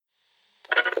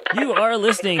You are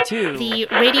listening to the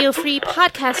Radio Free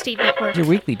Podcasting Network. Your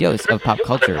weekly dose of pop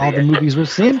culture. All the movies we've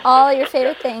seen. All your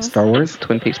favorite things. Star Wars,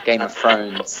 Twin Peaks, Game of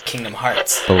Thrones, Kingdom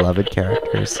Hearts. Beloved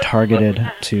characters.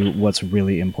 Targeted to what's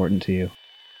really important to you.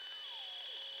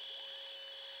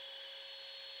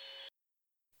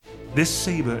 This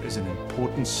saber is an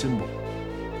important symbol.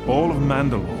 All of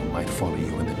Mandalore might follow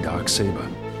you in the dark saber.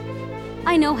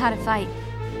 I know how to fight.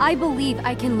 I believe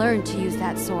I can learn to use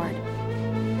that sword.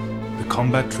 The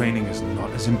combat training is not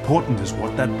as important as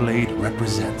what that blade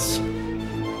represents.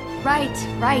 Right.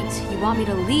 You want me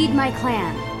to lead my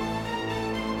clan.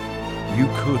 You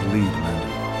could lead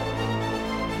Mandalore.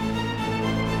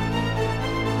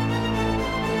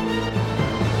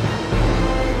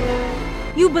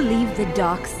 You believe the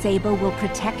dark saber will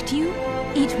protect you?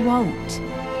 It won't.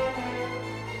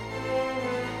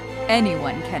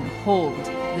 Anyone can hold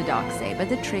the dark saber.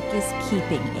 The trick is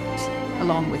keeping it,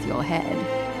 along with your head.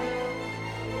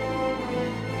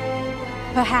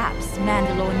 Perhaps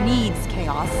Mandalore needs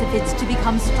chaos if it's to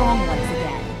become strong once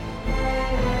again.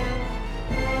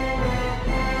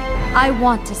 I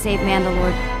want to save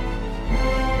Mandalore.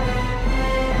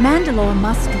 Mandalore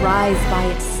must rise by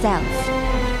itself.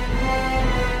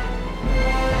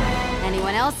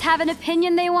 Anyone else have an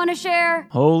opinion they want to share?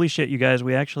 Holy shit, you guys,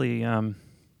 we actually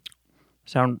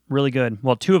sound really good.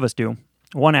 Well, two of us do.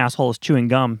 One asshole is chewing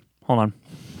gum. Hold on.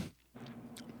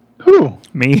 Who?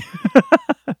 Me.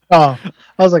 Oh,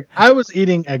 I was like, I was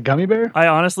eating a gummy bear. I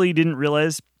honestly didn't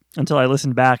realize until I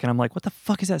listened back, and I'm like, what the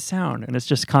fuck is that sound? And it's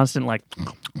just constant, like...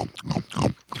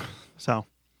 So,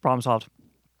 problem solved.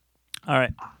 All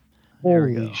right. There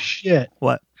we go. Holy shit.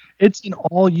 What? It's in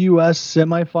all U.S.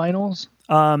 semifinals?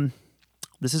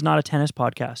 This is not a tennis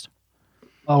podcast.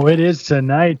 Oh, it is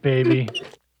tonight, baby.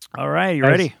 All right, you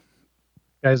ready?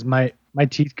 Guys, my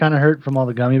teeth kind of hurt from all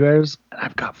the gummy bears, and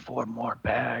I've got 4 more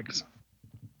bags.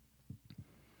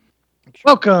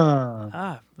 Welcome.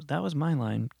 That was my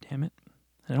line. Damn it.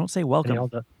 I don't say Hey, welcome.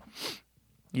 hold up.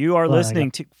 You are listening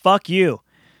to... Fuck you.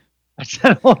 I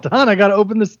said, hold on. I got to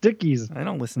open the stickies. I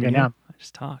don't listen Okay, to you. now. I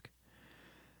just talk.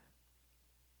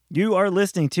 You are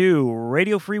listening to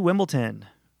Radio Free Wimbledon.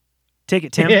 Take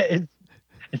it, Tim. Yeah,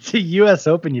 it's a U.S.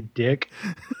 Open, you dick.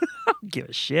 I don't give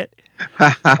a shit.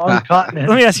 Wrong continent.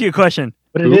 Let me ask you a question.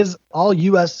 But it is all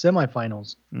U.S.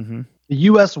 semifinals. Mm-hmm. The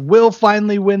U.S. will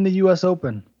finally win the U.S.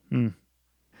 Open.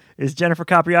 Is Jennifer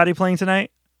Capriati playing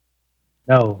tonight?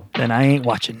 No. Then I ain't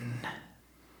watching.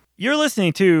 You're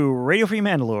listening to Radio Free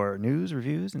Mandalore, news,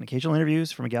 reviews, and occasional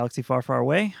interviews from a galaxy far, far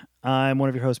away. I'm one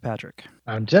of your hosts, Patrick.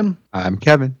 I'm Tim. I'm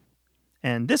Kevin.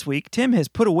 And this week, Tim has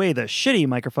put away the shitty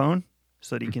microphone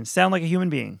so that he can sound like a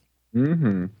human being.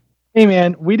 Mm-hmm. Hey,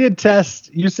 man, we did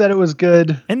test. You said it was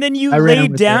good. And then you I ran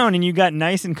laid with down and you got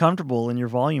nice and comfortable and your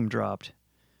volume dropped.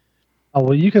 Oh,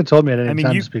 well, you could have told me at any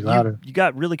time to speak louder. You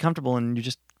got really comfortable and you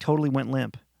just totally went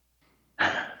limp.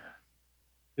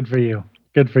 Good for you.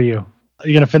 Good for you. Are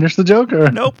you going to finish the joke?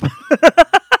 Or? Nope.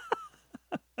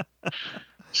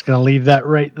 Just going to leave that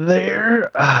right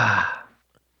there.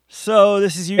 So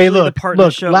this is usually the part of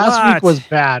the show. Last week was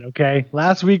bad, okay?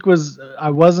 Last week was, I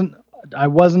wasn't, I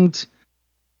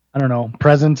don't know,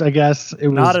 present, I guess. It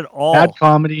was not at all bad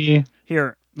comedy.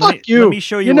 Here, Fuck let me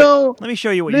show you. Let me show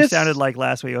you what you this- sounded like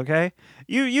last week. Okay,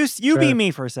 you be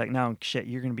me for a second. No, shit,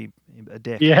 you're gonna be a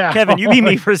dick. Yeah. Kevin, you be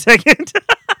me for a second.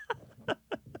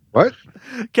 What?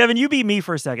 Kevin, you be me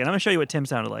for a second. I'm gonna show you what Tim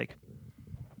sounded like.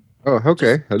 Oh,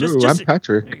 okay. Hello, I'm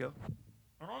Patrick. There you go.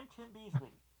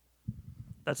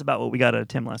 That's about what we got out of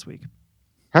Tim last week.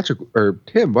 Patrick, or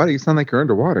Tim, why do you sound like you're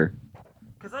underwater?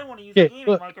 Because I want to use Yeah, the gaming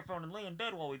look. microphone and lay in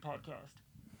bed while we podcast.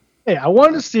 Hey, I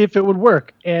wanted to see if it would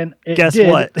work, and it Guess did,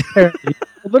 what? apparently,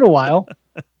 a little while.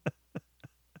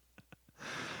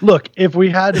 Look, if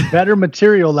we had better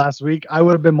material last week, I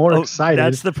would have been more excited.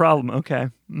 That's the problem. Okay.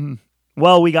 Mm.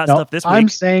 Well, we got No, stuff this week. I'm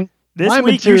saying this my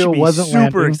week you material should be wasn't super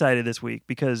landing. excited this week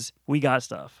because we got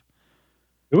stuff.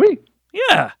 Do we?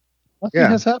 Yeah. Nothing Yeah.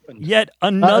 has happened. Yet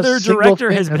another single director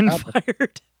thing has has been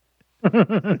happened.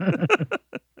 fired.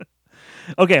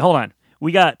 Okay, hold on.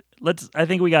 I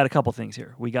think we got a couple things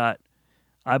here.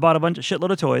 I bought a shitload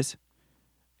of toys.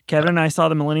 Kevin and I saw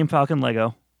the Millennium Falcon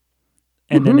Lego,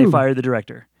 and then they fired the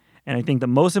director. And I think the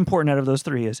most important out of those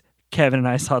three is Kevin and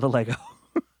I saw the Lego.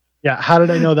 Yeah, how did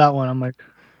I know that one? I'm like,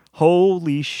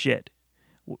 Holy shit.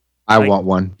 I want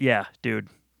one. Yeah, dude.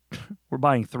 We're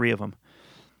buying 3 of them.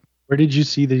 where did you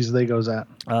see these Legos at?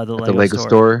 The At the Lego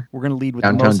store. We're going to lead with the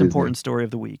Downtown most Disney. important story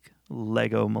of the week.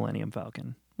 Lego Millennium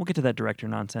Falcon. We'll get to that director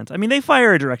nonsense. I mean, they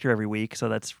fire a director every week, so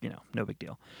that's, no big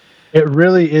deal. It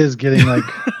really is getting like,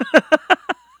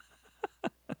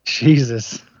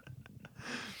 Jesus.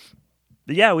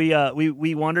 Yeah,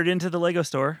 we wandered into the Lego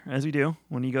store, as we do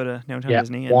when you go to Downtown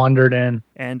Disney. And, wandered in.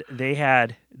 And they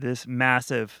had this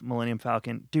massive Millennium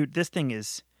Falcon. Dude, this thing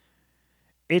it's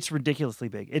ridiculously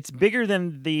big. It's bigger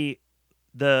than the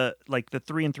 3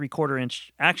 3/4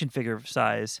 inch action figure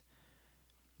size,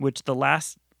 which the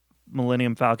last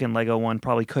Millennium Falcon Lego one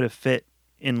probably could have fit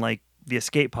in like the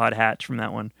escape pod hatch from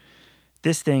that one.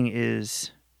 This thing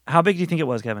is, how big do you think it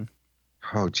was, Kevin?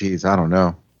 Oh, geez, I don't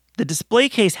know. The display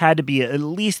case had to be at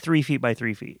least 3 feet by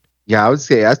 3 feet. Yeah, I would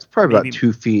say that's probably Maybe. about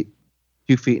 2 feet,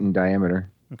 2 feet in diameter.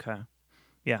 Okay.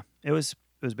 Yeah, it was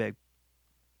big.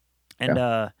 And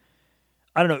I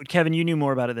don't know, Kevin, you knew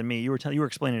more about it than me. You were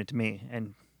explaining it to me,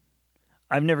 and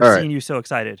I've never seen you so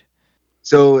excited.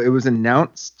 So it was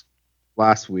announced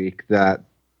last week that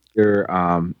they're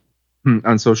on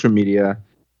social media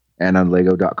and on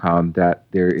Lego.com that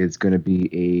there is going to be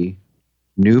a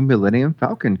new Millennium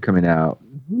Falcon coming out.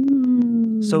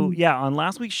 So yeah, on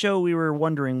last week's show, we were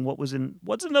wondering what's in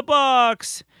the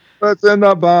box. What's in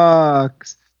the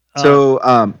box?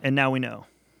 And now we know.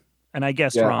 And I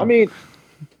guess wrong. I mean,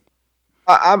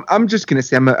 I'm just gonna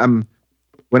say I'm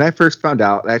when I first found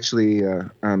out, actually,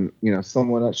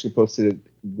 someone actually posted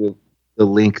the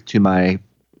link to my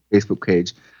Facebook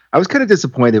page. I was kind of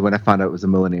disappointed when I found out it was a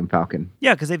Millennium Falcon.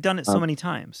 Yeah, because they've done it so many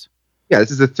times. Yeah,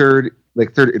 this is the third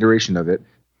iteration of it.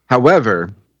 However,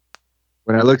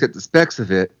 when I looked at the specs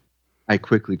of it, I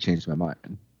quickly changed my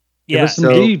mind. Yeah,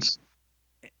 Deeds.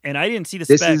 And I didn't see the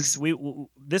specs.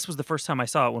 This was the first time I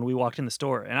saw it when we walked in the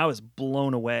store, and I was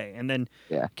blown away. And then,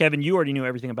 Kevin, you already knew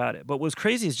everything about it. But what was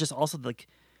crazy is just also like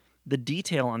the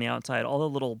detail on the outside, all the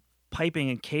little piping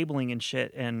and cabling and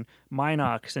shit, and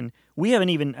Minox. And we haven't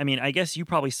even, I mean, I guess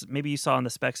maybe you saw in the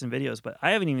specs and videos, but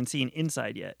I haven't even seen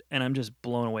inside yet, and I'm just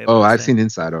blown away. Oh, I've seen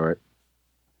inside, all right.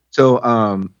 So,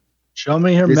 show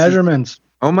me your measurements.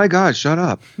 Oh my God, shut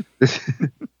up.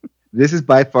 This is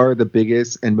by far the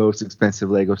biggest and most expensive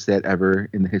Lego set ever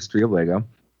in the history of Lego,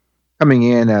 coming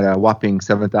in at a whopping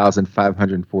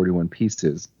 7,541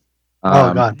 pieces.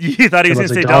 Oh God! You thought he was going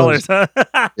to say dollars, huh?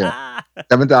 Yeah,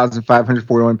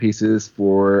 7,541 pieces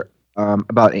for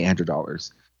about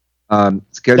 $800.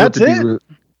 Scheduled to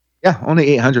be only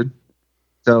 800.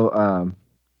 So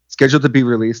scheduled to be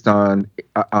released on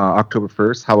October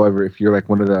 1st. However, if you're like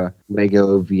one of the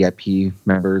Lego VIP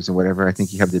members or whatever, I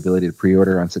think you have the ability to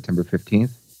pre-order on September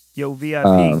 15th. Yo,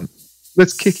 VIP.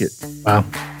 Let's kick it. Wow.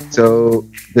 So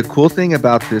the cool thing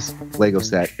about this Lego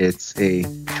set, it's a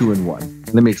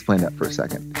 2-in-1. Let me explain that for a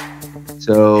second.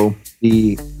 So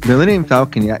the Millennium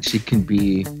Falcon actually can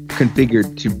be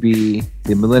configured to be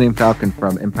the Millennium Falcon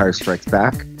from Empire Strikes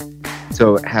Back.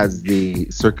 So it has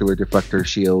the circular deflector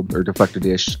shield or deflector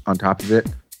dish on top of it.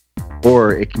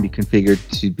 Or it can be configured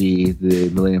to be the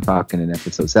Millennium Falcon in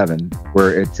Episode 7,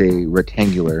 where it's a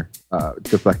rectangular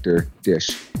deflector dish.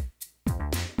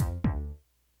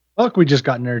 Look, we just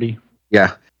got nerdy.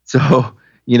 Yeah. So,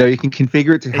 you can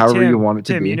configure it to however you want it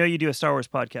to be. Tim, you do a Star Wars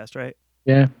podcast, right?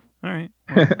 Yeah. All right.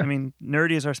 Well, I mean,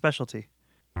 nerdy is our specialty.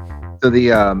 So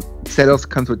the set also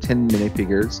comes with 10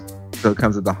 minifigures. So it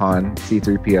comes with the Han,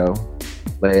 C-3PO,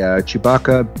 Leia,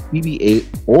 Chewbacca, BB-8,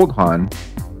 Old Han,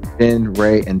 Finn,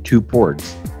 Rey, and 2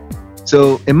 Porgs.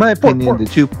 So, in my opinion, the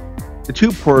two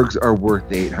Porgs are worth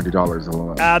the $800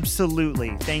 alone.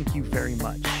 Absolutely. Thank you very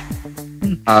much.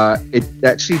 It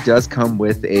actually does come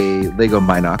with a Lego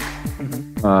Minox,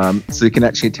 so you can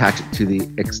actually attach it to the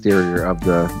exterior of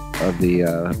the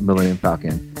Millennium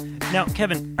Falcon. Now,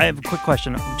 Kevin, I have a quick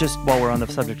question, just while we're on the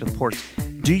subject of the porgs.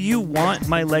 Do you want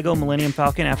my Lego Millennium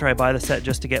Falcon after I buy the set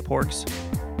just to get porgs?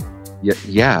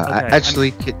 Yeah.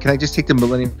 Okay, Can I just take the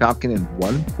Millennium Falcon in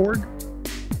one Porg?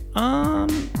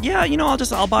 Yeah.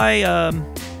 I'll buy.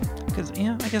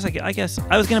 Because I guess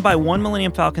I was gonna buy one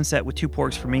Millennium Falcon set with 2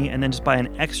 porgs for me, and then just buy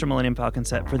an extra Millennium Falcon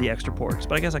set for the extra porgs.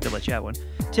 But I guess I could let you have one.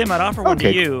 Tim, I'd offer one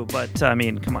to you, but I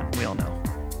mean, come on, we all know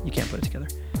you can't put it together.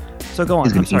 So go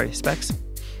on. I'm sorry, specs.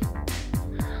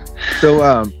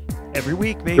 So every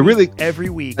week, baby. Every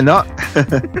week.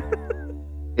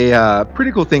 A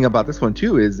pretty cool thing about this one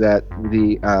too is that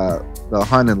the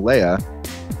Han and Leia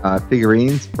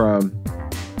figurines from,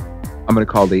 I'm going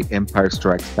to call the Empire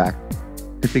Strikes Back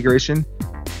configuration,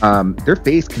 their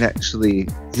face you can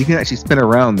actually spin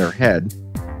around their head,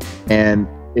 and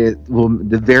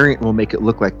the variant will make it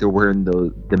look like they're wearing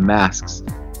the masks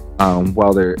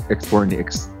while they're exploring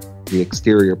the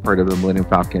exterior part of the Millennium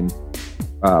Falcon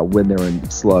when they're in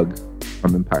Slug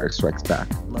from Empire Strikes Back.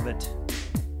 Love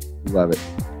it.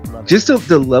 Just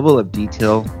the level of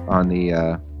detail on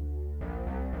the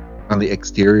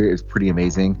exterior is pretty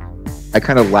amazing. I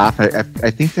kind of laugh.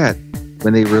 I think that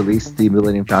when they released the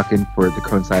Millennium Falcon to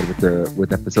coincide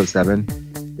with Episode 7,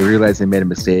 they realized they made a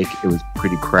mistake. It was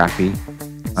pretty crappy.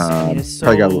 It is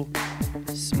so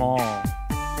small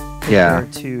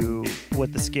compared to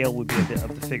what the scale would be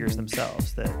of the figures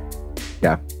themselves.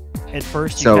 At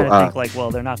first you kind of think like,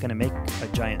 well, they're not going to make a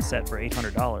giant set for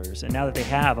 $800, and now that they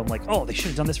have, I'm like, oh, they should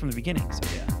have done this from the beginning. So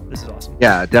yeah, this is awesome.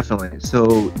 Yeah, definitely.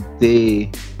 So they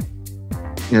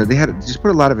had just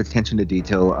put a lot of attention to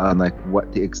detail on like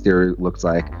what the exterior looks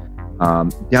like,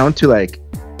 down to like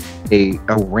a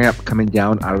ramp coming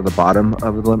down out of the bottom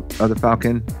of the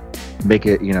Falcon, make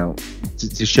it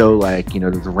to show like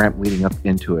there's a ramp leading up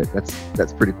into it.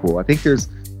 That's pretty cool. I think there's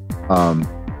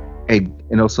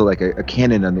and also like a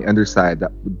cannon on the underside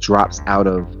that drops out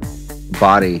of the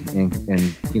body and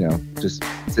just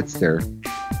sits there.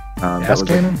 Ass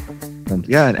cannon?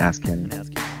 An ass cannon.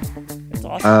 It's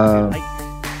awesome.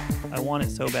 I want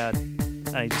it so bad.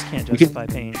 I just can't justify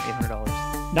paying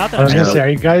 $800. Not that I was gonna say, are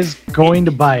you guys going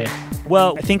to buy it?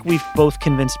 Well, I think we've both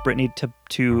convinced Brittany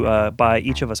to buy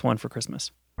each of us one for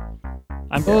Christmas.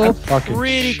 I'm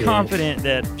pretty confident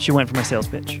that she went for my sales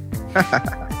pitch.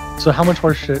 So how much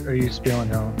horse shit are you spilling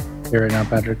here right now,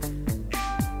 Patrick?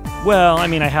 Well, I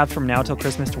mean, I have from now till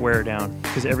Christmas to wear her down,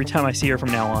 because every time I see her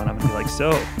from now on, I'm going to be like,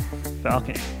 so,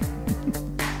 Falcon.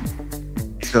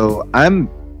 So I'm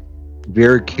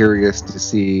very curious to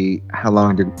see how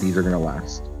long these are going to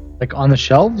last. Like on the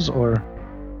shelves or?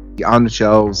 On the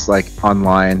shelves, like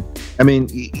online. I mean,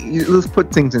 let's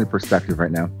put things into perspective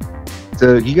right now.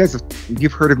 So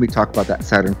you've heard of me talk about that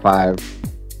Saturn V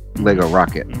Lego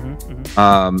rocket.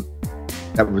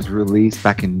 That was released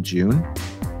back in June.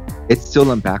 It's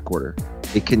still in back order.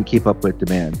 It couldn't keep up with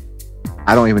demand.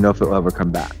 I don't even know if it'll ever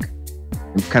come back.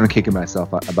 I'm kind of kicking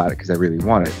myself about it because I really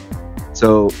want it.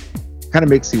 So kind of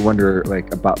makes you wonder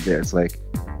like about this. Like,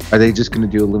 are they just going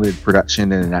to do a limited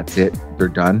production and that's it? They're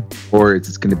done? Or is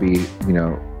this going to be,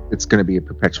 it's going to be a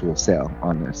perpetual sale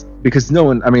on this? Because no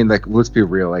one, I mean, like, let's be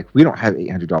real. Like, we don't have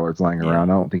 $800 lying around.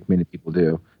 I don't think many people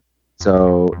do.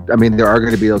 So, I mean, there are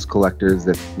going to be those collectors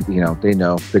that, they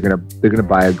know they're going to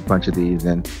buy a bunch of these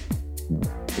and,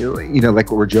 like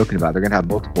what we're joking about, they're going to have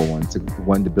multiple ones,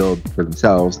 one to build for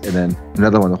themselves and then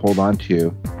another one to hold on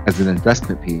to as an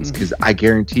investment piece. Because I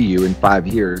guarantee you in 5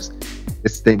 years,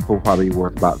 this thing will probably be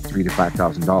worth about $3,000 to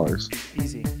 $5,000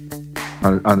 easy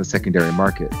on the secondary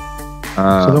market.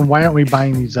 So then why aren't we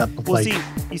buying these up? Well,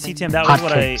 you see, Tim, that's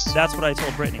what I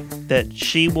told Brittany, that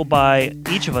she will buy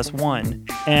each of us one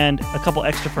and a couple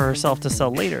extra for herself to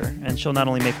sell later, and she'll not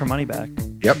only make her money back.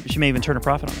 Yep. She may even turn a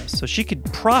profit on this, so she could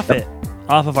profit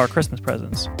off of our Christmas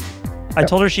presents. I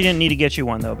told her she didn't need to get you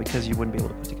one though because you wouldn't be able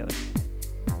to put together.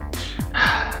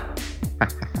 I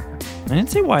didn't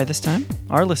say why this time.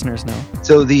 Our listeners know.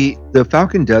 So the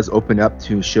Falcon does open up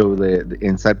to show the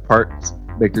inside parts.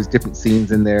 Like there's different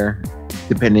scenes in there,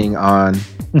 depending on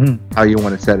how you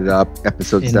want to set it up.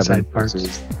 Episode inside 7 parts.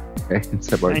 versus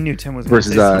inside parts. I knew Tim was going to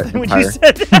versus say something when you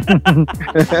said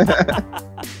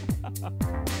that.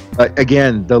 But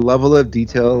again, the level of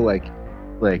detail, like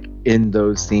in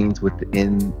those scenes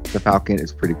within the Falcon,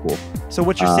 is pretty cool. So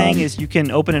what you're saying is you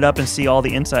can open it up and see all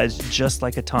the insides just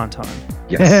like a Tauntaun.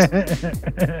 Yes.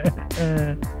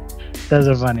 That's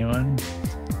a funny one.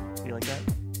 You like that?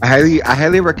 I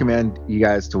highly recommend you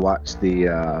guys to watch the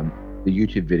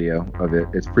YouTube video of it.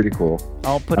 It's pretty cool.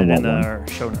 I'll put it in our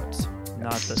show notes. I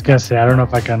was gonna say, I don't know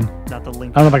if I can. Not the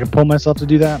link. I don't know if I can pull myself to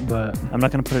do that, but I'm not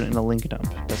gonna put it in the link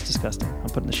dump. That's disgusting. I'll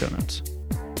put it in the show notes.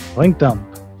 Link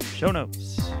dump. Show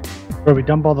notes. Where we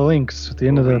dump all the links at the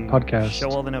end of the podcast. Show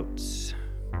all the notes.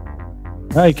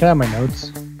 Oh, you can have my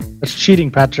notes. That's cheating,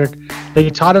 Patrick.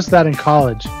 They taught us that in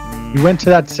college. You went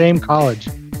to that same college.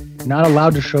 You're not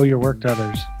allowed to show your work to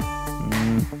others.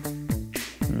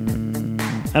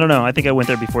 I don't know. I think I went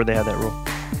there before they had that rule.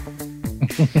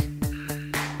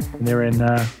 And they were in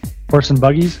horse and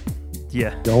buggies?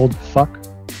 Yeah. The old fuck?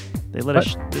 They let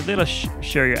us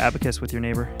share your abacus with your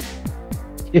neighbor.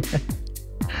 Yeah.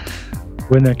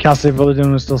 When the Cal State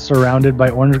Fullerton was still surrounded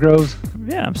by orange groves?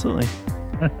 Yeah, absolutely.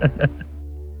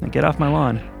 Now get off my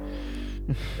lawn.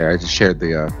 Yeah, I just shared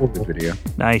the video.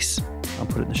 Nice. I'll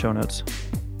put it in the show notes.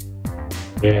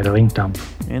 Yeah, the link dump.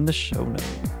 In the show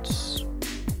notes.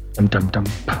 Dump.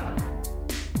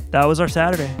 That was our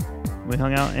Saturday. We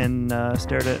hung out and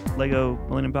stared at Lego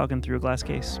Millennium Falcon through a glass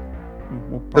case.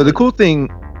 So the cool thing,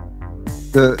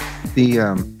 the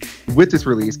with this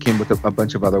release came with a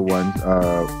bunch of other ones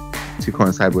to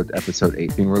coincide with Episode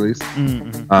 8 being released.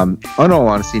 Mm-hmm. In all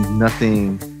honesty,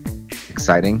 nothing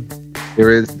exciting.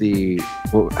 There is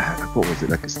what was it,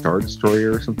 like a Star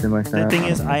Destroyer or something like that? The thing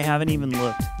is, I haven't even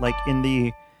looked. Like in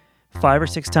the 5 or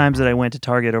 6 times that I went to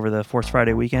Target over the Force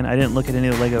Friday weekend, I didn't look at any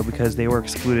of the Lego because they were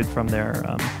excluded from their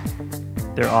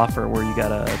offer where you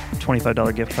got a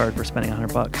 $25 gift card for spending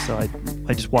 $100. So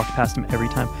I just walked past them every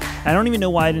time. I don't even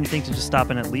know why I didn't think to just stop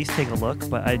and at least take a look,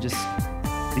 but I just,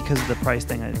 because of the price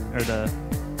thing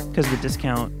because of the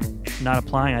discount not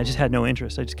applying, I just had no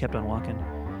interest. I just kept on walking.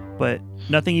 But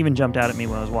nothing even jumped out at me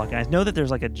when I was walking. I know that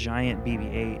there's like a giant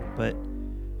BB-8, but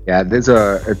Yeah, it's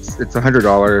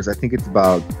 $100. I think it's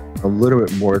about a little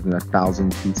bit more than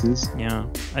 1,000 pieces. yeah,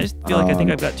 I just feel like I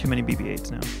think I've got too many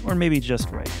BB-8s now, or maybe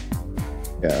just right.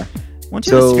 Yeah. Once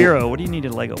you have a Sphero, what do you need a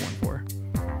Lego one for?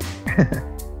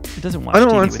 It doesn't watch I don't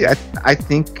TV honestly. with I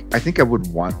think I would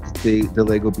want the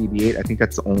Lego BB-8. I think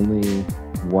that's the only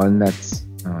one that's.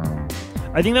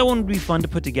 I think that one would be fun to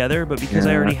put together, but because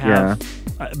I already have,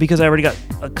 because I already got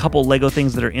a couple Lego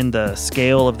things that are in the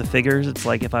scale of the figures, it's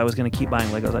like if I was going to keep buying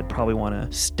Legos, I'd probably want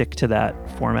to stick to that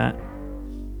format.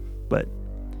 But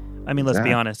I mean, let's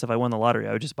be honest. If I won the lottery,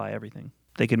 I would just buy everything.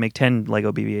 They could make 10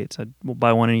 Lego BB-8s. I'd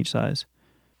buy one in each size.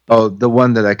 Oh, the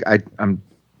one that I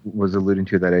was alluding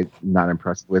to that I'm not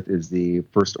impressed with is the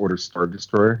First Order Star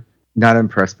Destroyer. Not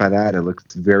impressed by that. It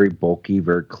looks very bulky,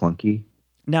 very clunky.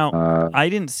 Now, I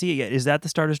didn't see it yet. Is that the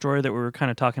Star Destroyer that we were kind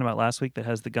of talking about last week that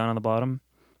has the gun on the bottom?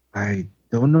 I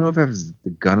don't know if it has the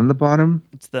gun on the bottom.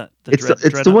 It's the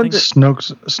one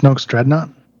that Snoke's Dreadnought.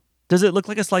 Does it look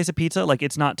like a slice of pizza? Like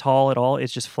it's not tall at all?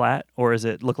 It's just flat? Or does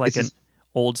it look like an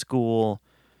old school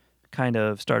kind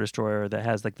of Star Destroyer that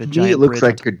has like the giant it looks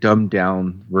bridge like a dumbed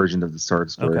down version of the Star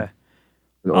Destroyer. Okay.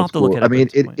 I'll have to look at it. I mean,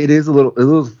 it is a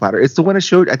little flatter. It's the one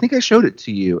I think I showed it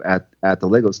to you at the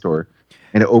Lego store,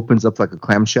 and it opens up like a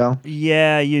clamshell.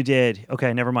 Yeah, you did.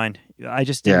 Okay, never mind. I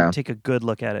just didn't take a good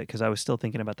look at it because I was still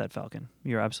thinking about that Falcon.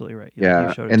 You're absolutely right.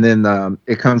 You showed it and then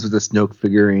it comes with a Snoke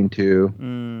figurine too.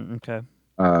 Okay.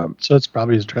 So it's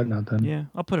probably his Dreadnought then. Yeah,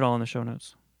 I'll put it all in the show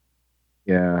notes.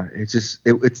 Yeah, it's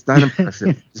not impressive.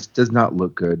 It just does not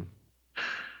look good.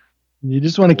 You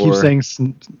just want to keep saying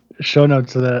show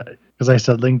notes so that because I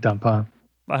said link dump, huh?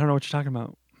 I don't know what you're talking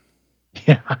about.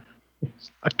 Yeah,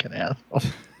 fucking asshole.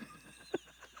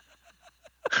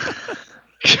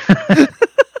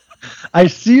 I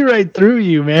see right through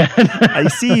you, man. I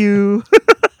see you.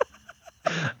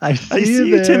 I see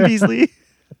you there. Tim Beasley.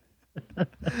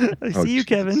 I see you,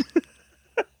 Kevin.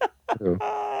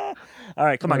 All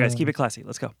right, come on, guys. Keep it classy.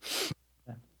 Let's go.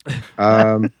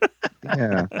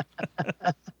 Yeah.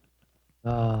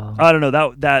 I don't know.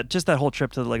 That whole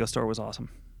trip to the Lego store was awesome.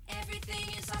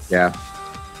 Yeah.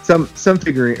 Some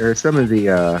figurine or some of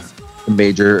the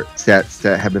major sets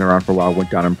that have been around for a while went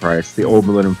down in price. The old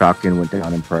Millennium Falcon went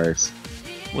down in price.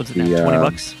 What's it now?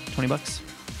 $20? $20?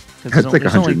 Because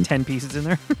there's only 10 pieces in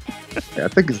there. Yeah, I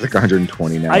think it's like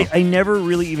 120 now. I never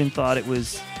really even thought it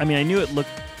was. I mean, I knew it looked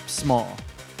small,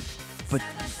 but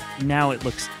now it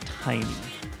looks tiny.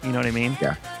 You know what I mean?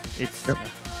 Yeah. It's. Was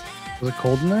it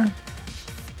cold in there?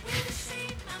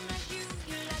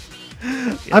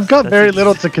 Yes, I've got very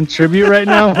little to contribute right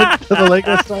now to the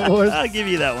Lego Star Wars. I'll give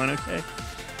you that one, okay?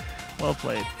 Well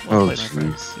played. Oh, my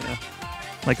friends. Yeah.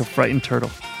 Like a frightened turtle.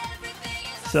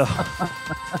 So.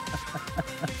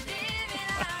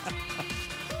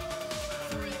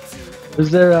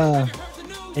 Was there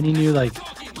any new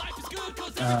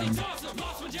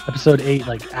episode 8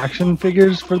 action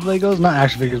figures for the Legos? Not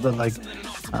action figures, but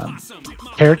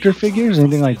character figures,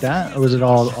 anything like that, or was it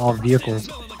all vehicles?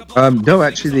 No,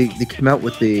 actually, they came out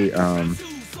with the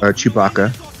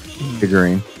Chewbacca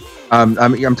figurine.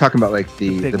 I'm talking about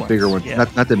the bigger ones, yeah.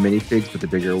 not the minifigs, but the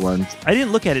bigger ones. I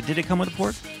didn't look at it. Did it come with a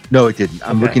porg? No, it didn't.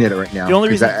 I'm looking at it right now. The only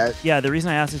reason, the reason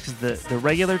I asked is because the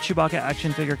regular Chewbacca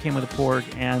action figure came with a porg,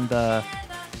 and the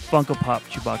Funko Pop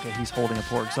Chewbacca, he's holding a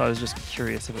porg. So I was just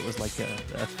curious if it was like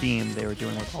a theme they were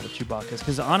doing with all the Chewbaccas.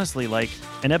 Because honestly, like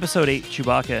an Episode 8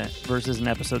 Chewbacca versus an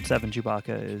Episode 7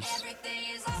 Chewbacca is,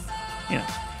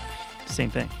 same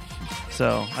thing.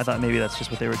 So I thought maybe that's just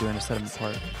what they were doing to set them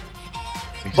apart.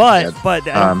 But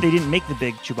they didn't make the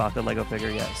big Chewbacca Lego figure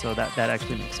yet, so that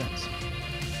actually makes sense.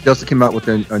 They also came out with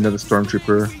another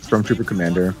Stormtrooper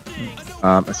Commander,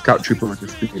 a Scout Trooper with a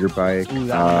speeder bike, Ooh,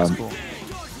 that was cool.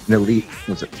 an elite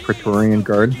Praetorian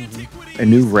Guard, a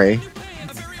new Rey,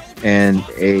 and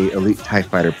a elite TIE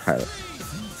Fighter pilot.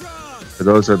 So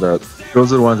those are the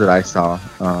ones that I saw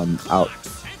out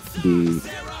to be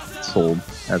sold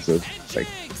as of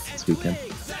this weekend.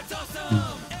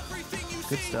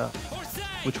 Good stuff.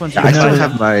 Which ones? I still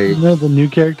have my. The new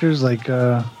characters like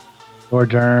Laura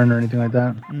Dern or anything like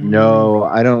that. No,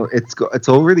 I don't. It's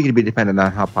all really going to be dependent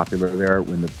on how popular they are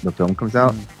when the film comes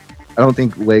out. I don't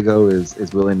think Lego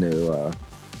is willing to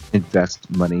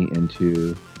invest money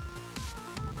into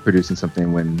producing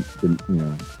something when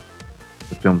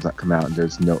the film's not come out and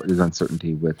there's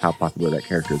uncertainty with how popular that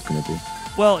character is going to be.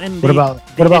 Well, and What about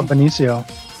Benicio?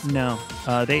 No,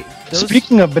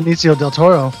 Speaking of Benicio del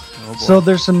Toro, so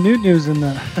there's some new news in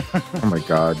the. Oh my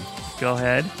God! Go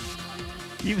ahead.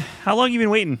 How long you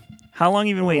been waiting? A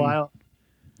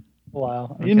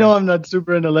while. Okay. You know I'm not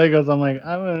super into Legos. I'm like,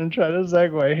 I'm gonna try to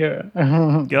segue here.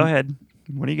 Go ahead.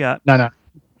 What do you got? No.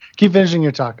 Keep finishing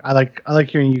your talk. I like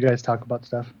hearing you guys talk about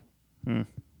stuff.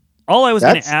 All I was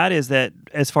going to add is that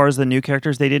as far as the new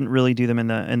characters, they didn't really do them in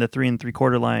the 3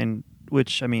 3/4 line.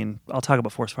 Which, I mean, I'll talk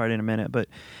about Force Friday in a minute, but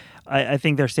I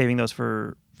think they're saving those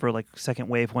for like second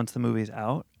wave once the movie's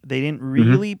out. They didn't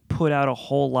really put out a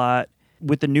whole lot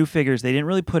with the new figures. They didn't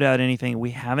really put out anything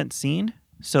we haven't seen.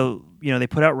 So, they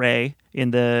put out Rey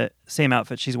in the same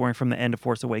outfit she's wearing from the end of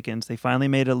Force Awakens. They finally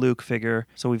made a Luke figure,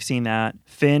 so we've seen that.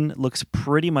 Finn looks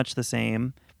pretty much the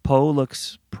same. Poe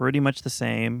looks pretty much the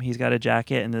same. He's got a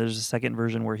jacket, and there's a second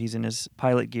version where he's in his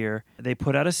pilot gear. They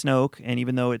put out a Snoke, and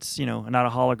even though it's not a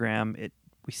hologram,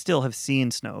 we still have seen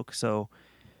Snoke. So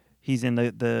he's in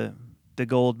the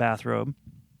gold bathrobe.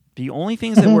 The only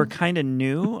things that were kind of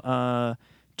new,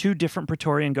 2 different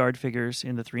Praetorian Guard figures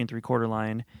in the 3 3/4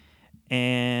 line,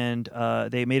 and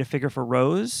they made a figure for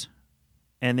Rose,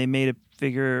 and they made a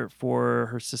figure for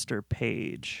her sister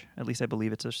Paige. At least I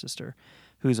believe it's her sister,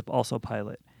 who's also a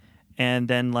pilot. And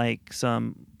then like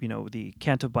some, the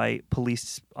Canto Bight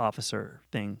police officer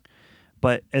thing.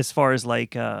 But as far as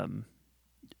like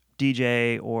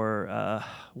DJ or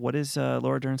what is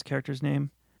Laura Dern's character's name?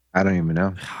 I don't even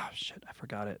know. Oh, shit, I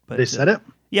forgot it. But They said it?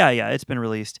 Yeah, it's been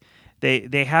released.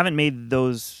 They haven't made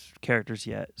those characters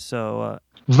yet. So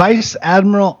Vice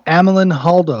Admiral Amelin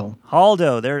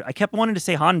Haldo. There. I kept wanting to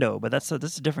say Hondo, but that's a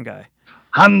different guy.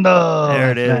 Hondo.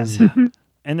 There it is.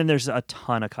 And then there's a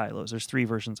ton of Kylos. There's 3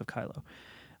 versions of Kylo.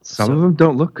 Some of them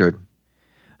don't look good.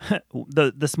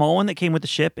 The small one that came with the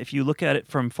ship, if you look at it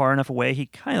from far enough away, he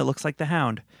kind of looks like the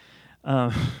Hound.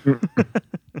 Because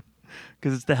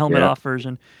it's the helmet off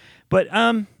version. But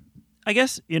I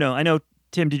guess, I know,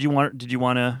 Tim, did you want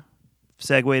to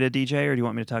segue to DJ, or do you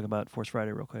want me to talk about Force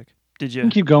Friday real quick? Did you?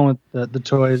 Keep going with the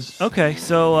toys. Okay,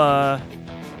 so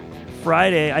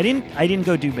Friday, I didn't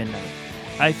go do midnight.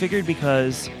 I figured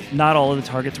because not all of the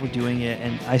Targets were doing it,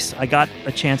 and I got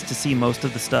a chance to see most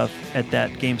of the stuff at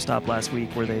that GameStop last week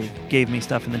where they gave me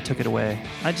stuff and then took it away.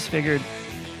 I just figured,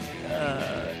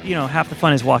 half the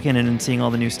fun is walking in and seeing all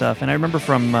the new stuff. And I remember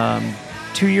from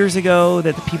 2 years ago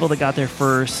that the people that got there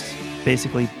first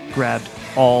basically grabbed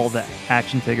all the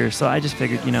action figures. So I just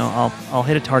figured, I'll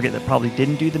hit a Target that probably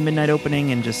didn't do the midnight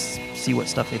opening and just see what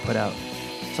stuff they put out.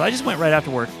 So I just went right after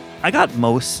work. I got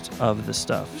most of the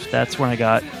stuff. That's when I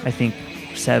got, I think,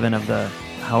 7 of the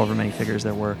however many figures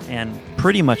there were, and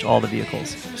pretty much all the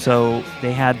vehicles. So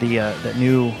they had the that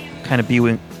new kind of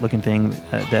B-wing looking thing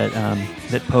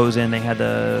that Poe's in. They had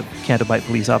the Canto Bight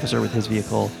police officer with his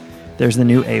vehicle. There's the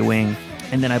new A-wing,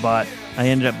 and then I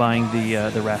ended up buying the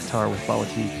Rastar with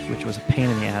Balatik, which was a pain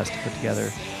in the ass to put together,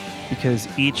 because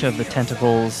each of the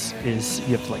tentacles you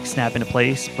have to like snap into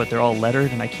place, but they're all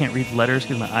lettered, and I can't read the letters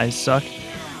because my eyes suck.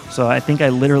 So I think I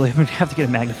literally have to get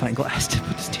a magnifying glass to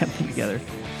put this damn thing together.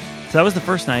 So that was the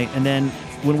first night, and then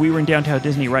when we were in downtown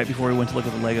Disney, right before we went to look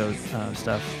at the Lego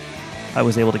stuff, I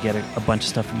was able to get a bunch of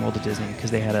stuff from World of Disney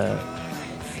because they had a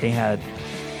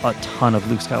ton of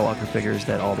Luke Skywalker figures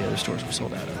that all the other stores were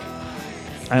sold out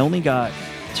of. I only got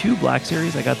 2 Black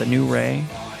Series. I got the new Rey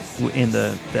in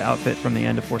the outfit from the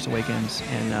end of Force Awakens,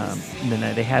 and then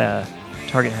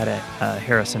Target had a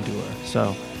Hera Syndulla.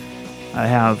 So I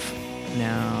have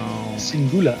now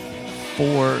Syndulla.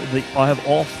 I have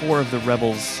all 4 of the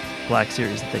Rebels Black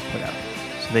Series that they put out.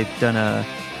 So they've done a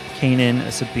Kanan,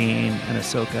 a Sabine, an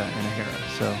Ahsoka, and a Hera.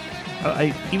 So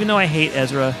even though I hate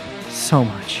Ezra so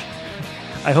much,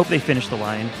 I hope they finish the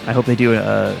line. I hope they do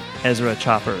a Ezra,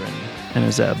 Chopper, and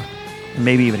a Zeb, and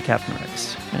maybe even a Captain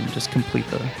Rex, and just complete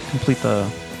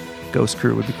the Ghost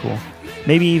crew would be cool.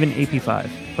 Maybe even AP5,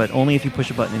 but only if you push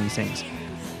a button in these things.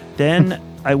 Then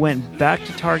I went back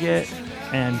to Target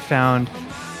and found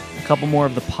a couple more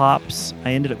of the Pops.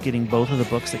 I ended up getting both of the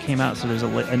books that came out. So there's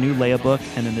a new Leia book,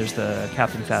 and then there's the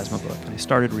Captain Phasma book. And I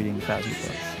started reading the Phasma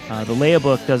book. The Leia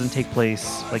book doesn't take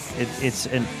place, like it's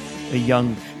a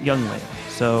young Leia.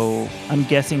 So I'm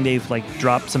guessing they've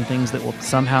dropped some things that will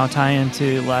somehow tie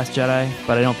into Last Jedi,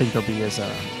 but I don't think they'll be as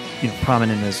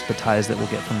prominent as the ties that we'll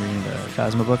get from reading the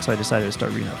Phasma book. So I decided to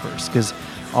start reading that first, because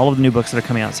all of the new books that are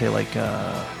coming out say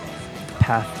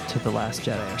Path to the Last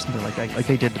Jedi or something like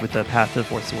they did with the Path to the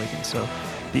Force Awakens. So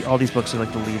all these books are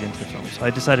the lead into the film. So I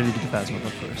decided to do the Phasma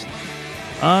book first.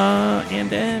 And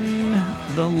then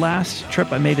the last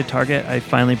trip I made to Target, I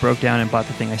finally broke down and bought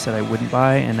the thing I said I wouldn't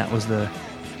buy, and that was the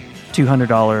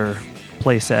 $200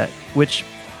 playset, which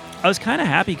I was kind of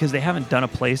happy because they haven't done a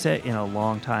playset in a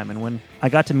long time. And when I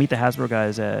got to meet the Hasbro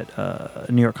guys at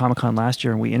New York Comic Con last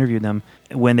year and we interviewed them,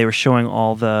 when they were showing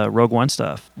all the Rogue One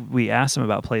stuff, we asked them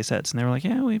about playsets, and they were like,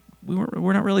 yeah,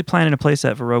 we're not really planning a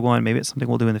playset for Rogue One. Maybe it's something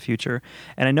we'll do in the future.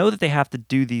 And I know that they have to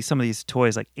do some of these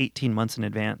toys like 18 months in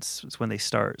advance is when they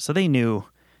start. So they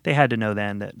had to know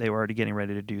then that they were already getting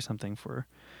ready to do something for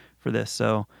this.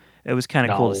 So it was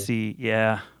kind of cool to see.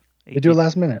 Yeah. They do it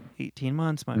last minute. 18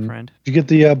 months, my friend. Did you get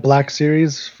the Black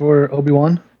Series for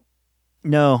Obi-Wan?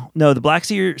 No. The Black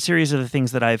Series are the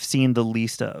things that I've seen the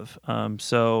least of.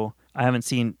 So I haven't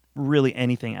seen really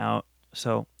anything out.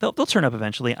 So they'll turn up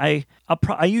eventually. I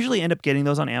usually end up getting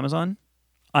those on Amazon.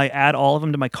 I add all of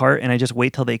them to my cart and I just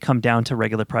wait till they come down to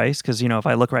regular price. Because if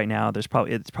I look right now, it's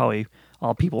probably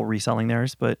all people reselling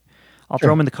theirs. But I'll throw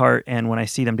them in the cart, and when I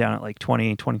see them down at like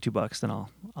 $20, $22, then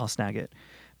I'll snag it.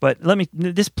 But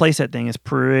this playset thing is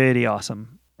pretty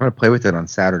awesome. I'm going to play with it on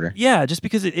Saturday. Yeah, just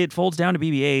because it folds down to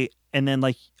BB-8, and then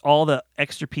like all the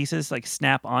extra pieces like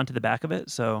snap onto the back of it.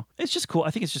 So it's just cool.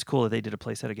 I think it's just cool that they did a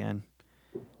playset again,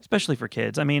 especially for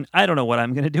kids. I mean, I don't know what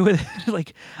I'm going to do with it.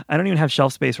 Like, I don't even have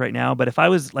shelf space right now. But if I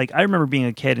was like, I remember being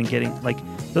a kid and getting like,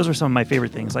 those were some of my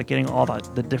favorite things, like getting all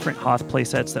the different Hoth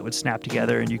playsets that would snap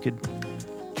together and you could,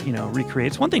 recreate.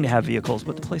 It's one thing to have vehicles,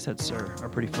 but the playsets are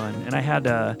pretty fun. And I had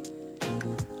the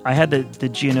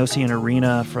Geonosian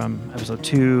Arena from Episode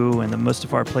 2 and the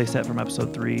Mustafar playset from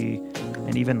Episode 3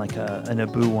 and even like a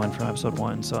Naboo one from Episode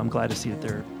 1. So I'm glad to see that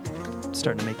they're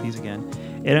starting to make these again.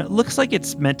 And it looks like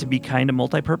it's meant to be kind of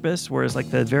multi-purpose, whereas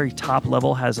like the very top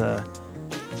level has a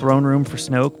throne room for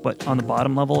Snoke, but on the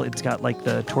bottom level it's got like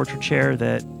the torture chair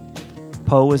that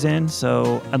Poe was in.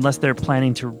 So unless they're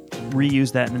planning to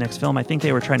reuse that in the next film, I think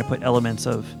they were trying to put elements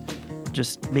of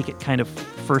just make it kind of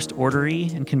first ordery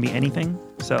and can be anything.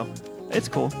 So it's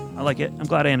cool. I like it. I'm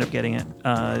glad I ended up getting it.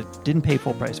 Didn't pay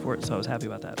full price for it, so I was happy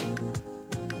about that. I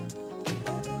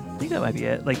think that might be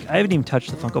it. Like, I haven't even touched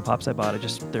the Funko Pops I bought.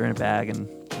 They're in a bag and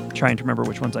trying to remember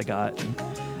which ones I got. And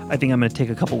I think I'm going to take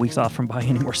a couple weeks off from buying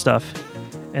any more stuff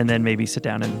and then maybe sit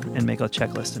down and make a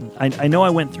checklist. And I know I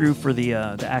went through for the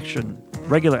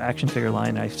regular action figure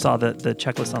line. I saw the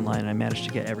checklist online and I managed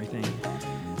to get everything.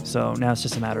 So now it's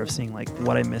just a matter of seeing like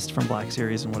what I missed from Black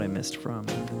Series and what I missed from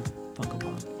Funko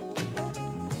Pop.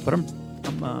 But I'm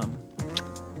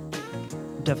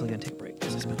definitely gonna take a break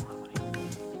because I spent a lot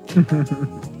of money,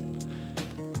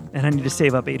 and I need to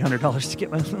save up $800 to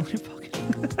get my Millennium Falcon.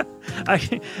 I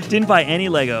didn't buy any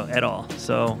Lego at all,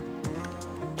 so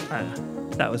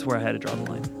that was where I had to draw the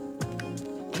line.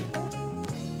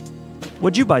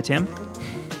 What'd you buy, Tim?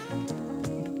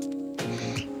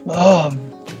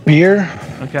 Beer.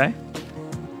 Okay.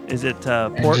 Is it port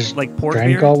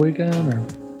drank beer? all weekend, or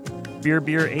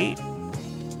Beer 8?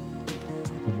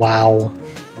 Wow.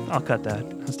 I'll cut that.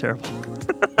 That's terrible.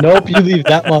 Nope, you leave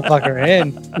that motherfucker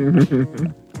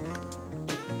in.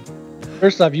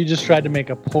 First off, you just tried to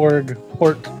make a port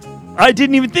I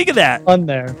didn't even think of that. on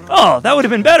there, Oh, that would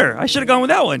have been better. I should have gone with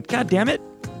that one. God damn it.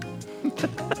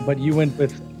 but you went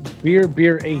with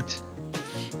Beer 8.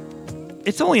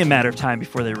 It's only a matter of time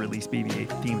before they release BB-8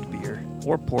 themed beer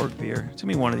or pork beer. It's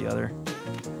going to be one or the other.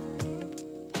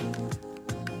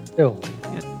 Ew.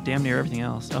 Yeah, damn near everything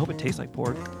else. I hope it tastes like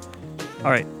pork.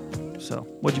 All right. So,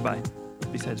 what'd you buy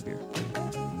besides beer?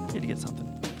 You had to get something.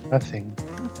 Nothing.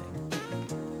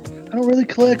 I don't really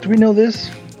collect. We know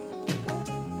this.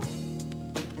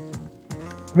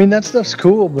 I mean, that stuff's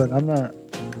cool, but I'm not.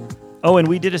 Oh, and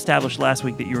we did establish last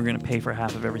week that you were going to pay for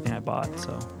half of everything I bought.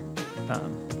 So,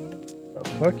 What the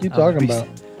fuck you talking about?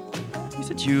 You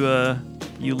said you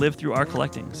live through our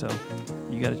collecting, so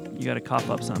you gotta cough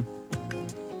up some.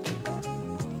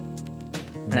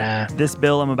 Nah. This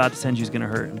bill I'm about to send you is gonna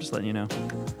hurt. I'm just letting you know.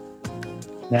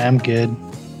 Nah, I'm good.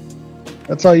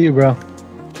 That's all you, bro.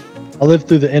 I live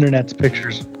through the internet's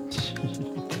pictures.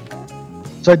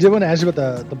 So I did want to ask you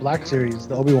about the Black Series,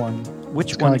 the Obi-Wan.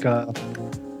 Which it's one? Kind of like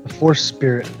a Force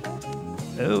spirit.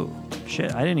 Oh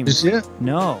shit! I didn't even. Did you see it?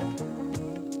 No.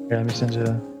 Yeah, let me send you.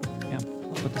 Yeah,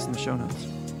 I'll put this in the show notes.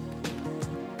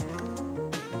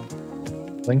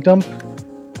 Link dump.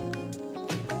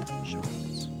 Show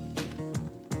notes.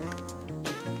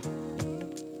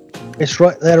 It's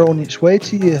right there on its way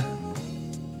to you.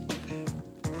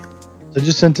 So I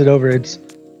just sent it over. It's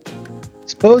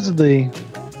supposedly.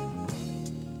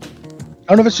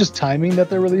 I don't know if it's just timing that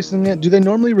they're releasing it. Do they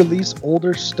normally release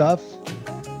older stuff?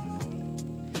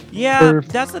 Yeah, Or-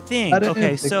 that's the thing. I didn't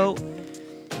Okay, think- so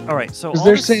All right, so Because all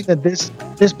they're this- saying that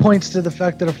this points to the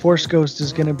fact that a Force Ghost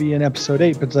is going to be in Episode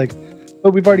 8. But it's like,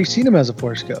 but we've already seen him as a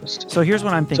Force Ghost. So here's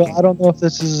what I'm So thinking. I don't know if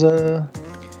this is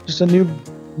just a new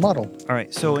model. All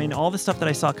right, so in all the stuff that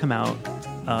I saw come out,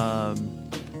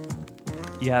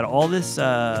 you had all this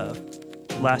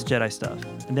Last Jedi stuff,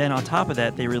 and then on top of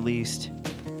that, they released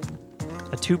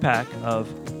a 2-pack of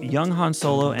young Han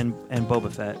Solo and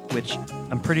Boba Fett, which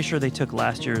I'm pretty sure they took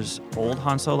last year's old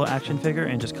Han Solo action figure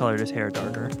and just colored his hair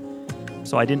darker.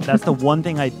 So I didn't. That's the one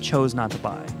thing I chose not to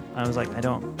buy. I was like, I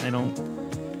don't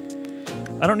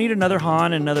need another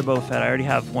Han and another Boba Fett. I already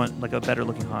have one, like a better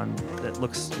looking Han that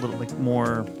looks a little like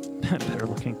more better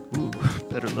looking. Ooh,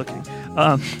 better looking.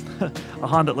 A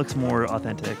Han that looks more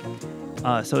authentic.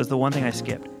 So it's the one thing I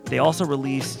skipped. They also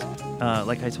released,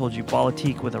 like I told you,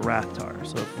 Balatik with a Rathtar.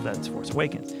 So that's Force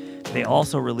Awakens. They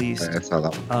also released I saw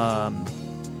that one.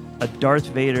 a Darth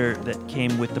Vader that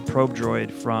came with the probe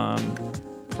droid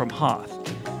from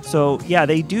Hoth. So yeah,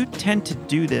 they do tend to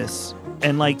do this,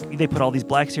 and like they put all these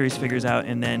Black Series figures out,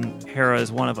 and then Hera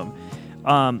is one of them.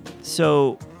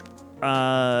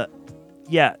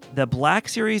 Yeah, the Black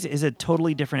Series is a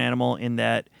totally different animal in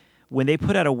that when they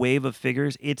put out a wave of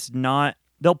figures, it's not.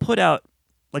 They'll put out,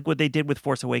 like what they did with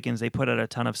Force Awakens, they put out a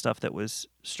ton of stuff that was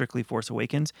strictly Force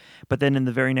Awakens. But then in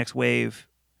the very next wave,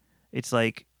 it's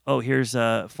like, oh, here's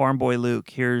Farm Boy Luke.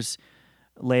 Here's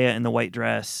Leia in the white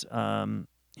dress.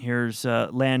 Here's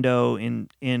Lando in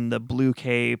the blue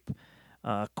cape.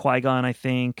 Qui-Gon, I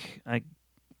think. I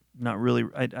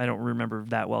don't remember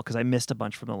that well because I missed a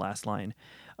bunch from the last line.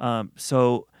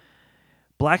 So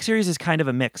Black Series is kind of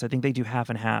a mix. I think they do half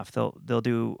and half. They'll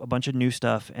do a bunch of new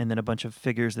stuff and then a bunch of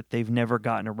figures that they've never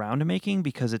gotten around to making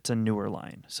because it's a newer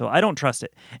line. So I don't trust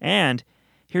it. And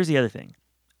here's the other thing.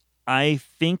 I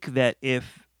think that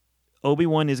if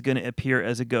Obi-Wan is going to appear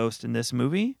as a ghost in this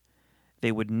movie,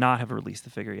 they would not have released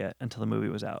the figure yet until the movie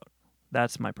was out.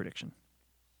 That's my prediction.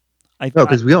 No,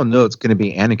 because we all know it's going to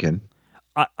be Anakin.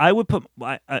 I would put.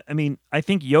 I mean, I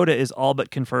think Yoda is all but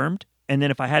confirmed. And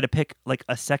then if I had to pick like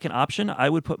a second option, I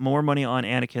would put more money on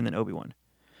Anakin than Obi-Wan,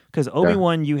 because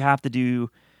Obi-Wan you have to do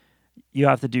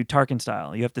Tarkin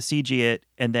style. You have to CG it,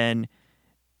 and then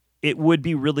it would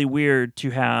be really weird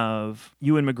to have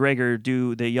Ewan McGregor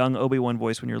do the young Obi-Wan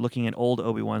voice when you're looking at old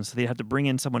Obi-Wan. So they'd have to bring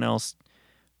in someone else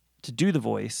to do the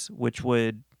voice, which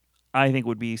I think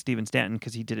would be Steven Stanton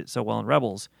because he did it so well in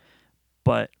Rebels.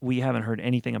 But we haven't heard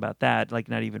anything about that, like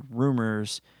not even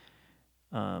rumors.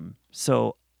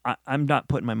 So I'm not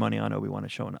putting my money on Obi-Wan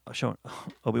showing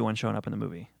up in the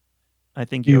movie. I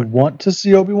think You want to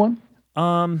see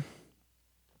Obi-Wan?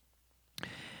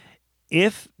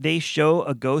 If they show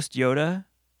a ghost Yoda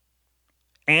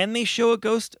and they show a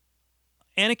ghost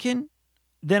Anakin,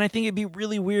 then I think it'd be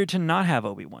really weird to not have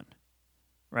Obi-Wan,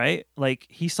 right? Like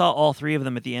he saw all three of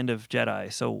them at the end of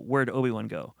Jedi, so where'd Obi-Wan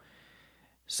go?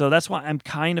 So that's why I'm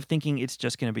kind of thinking it's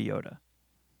just going to be Yoda.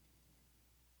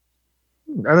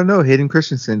 I don't know. Hayden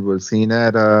Christensen was seen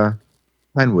at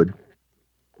Pinewood.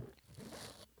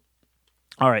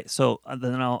 All right, so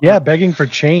then I'll begging for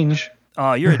change.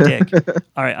 Oh, you're a dick.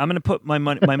 All right, I'm going to put my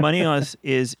money on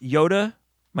is Yoda.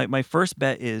 My first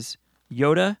bet is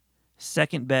Yoda.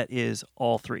 Second bet is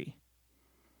all three.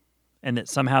 And that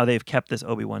somehow they've kept this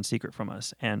Obi-Wan secret from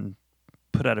us and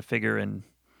put out a figure, and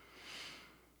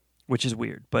which is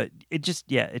weird. But it just,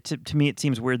 to me it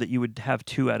seems weird that you would have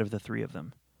two out of the three of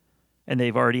them. And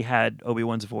they've already had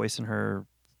Obi-Wan's voice in her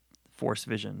Force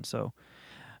vision. So,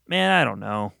 man, I don't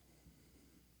know.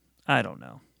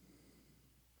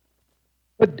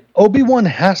 But Obi-Wan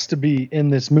has to be in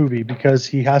this movie because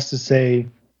he has to say,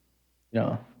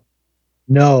 no,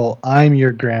 I'm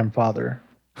your grandfather.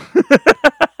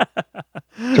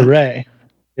 To Rey,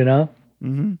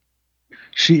 Mm-hmm.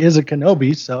 She is a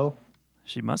Kenobi, so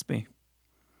She must be.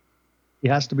 he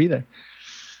has to be there.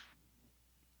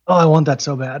 Oh, I want that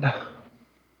so bad. I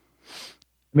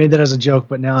made that as a joke,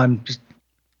 but now I'm just.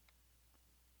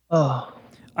 Oh.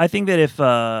 I think that if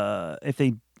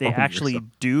they actually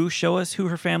yourself. do show us who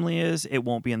her family is, it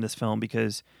won't be in this film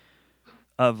because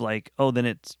of then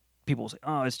it's people will say,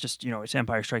 oh, it's just it's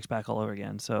Empire Strikes Back all over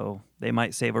again. So they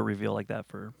might save a reveal like that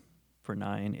for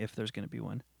 9 if there's going to be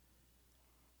one.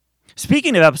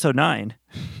 Speaking of Episode 9,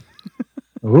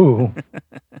 Ooh.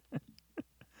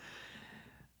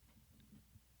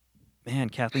 man,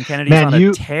 Kathleen Kennedy's on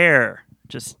a tear.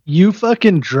 Just You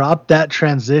fucking dropped that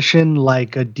transition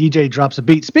like a DJ drops a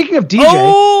beat. Speaking of DJ.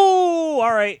 Oh,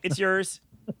 all right, it's yours.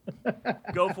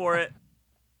 Go for it.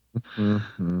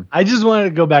 Mm-hmm. I just wanted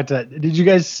to go back to that. Did you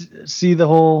guys see the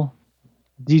whole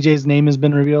DJ's name has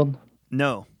been revealed?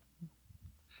 No.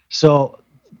 So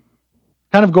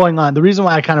kind of going on. The reason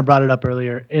why I kind of brought it up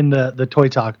earlier in the toy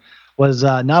talk was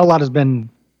not a lot has been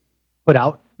put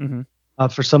out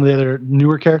for some of the other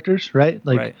newer characters, right?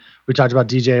 Like we talked about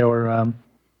DJ or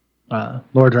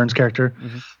Laura Dern's character,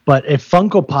 but a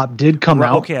Funko Pop did come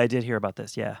out. Okay, I did hear about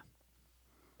this. Yeah,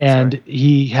 and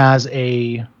he has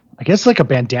I guess like a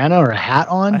bandana or a hat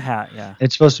on. A hat, yeah.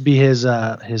 It's supposed to be his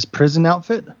prison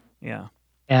outfit. Yeah,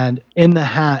 and in the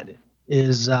hat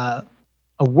is a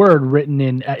word written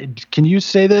in. Can you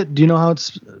say that? Do you know how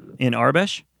it's in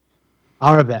Arabic?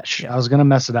 Arabic. Yeah. I was gonna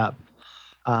mess it up.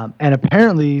 And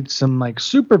apparently, some like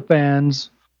super fans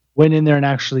went in there and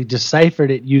actually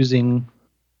deciphered it using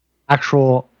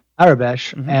actual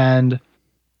Arabic, and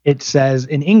it says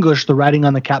in English, the writing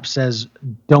on the cap says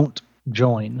 "Don't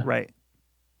join." Right.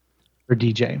 For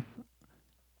DJ.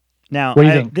 Now, what do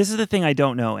you think? This is the thing I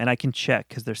don't know, and I can check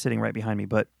because they're sitting right behind me.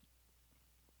 But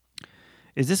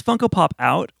is this Funko Pop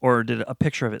out, or did a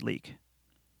picture of it leak?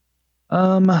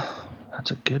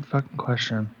 That's a good fucking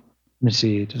question. Let me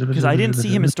see. Because I didn't see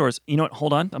him in stores. You know what?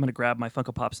 Hold on. I'm going to grab my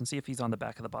Funko Pops and see if he's on the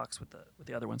back of the box with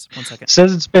the other ones. 1 second. It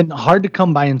says it's been hard to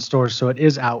come by in stores, so it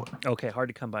is out. Okay, hard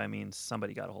to come by means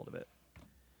somebody got a hold of it.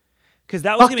 Because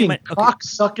that was going to be my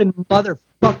cocksucking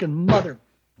motherfucking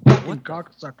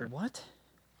cocksucker. What?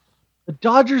 The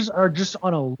Dodgers are just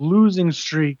on a losing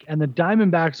streak, and the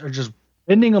Diamondbacks are just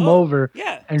bending them over.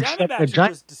 Yeah, and Diamondbacks are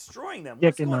just destroying them.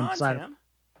 What's going on,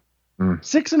 Tim?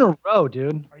 6 in a row,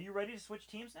 dude. Are you ready to switch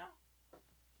teams now?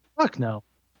 Fuck no.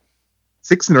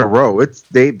 6 in a row.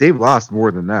 They've lost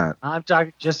more than that. I'm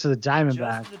talking just to the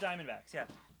Diamondbacks. Just to the Diamondbacks, yeah.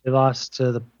 They lost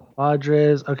to the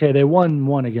Padres. Okay, they won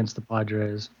one against the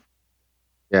Padres.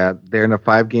 Yeah, they're in a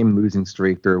 5-game losing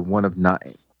streak. They're 1 of 9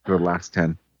 for the last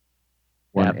 10.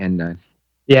 1 and 9.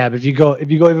 Yeah, but if you go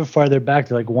even farther back,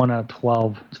 they're like 1 out of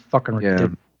 12. It's fucking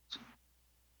ridiculous.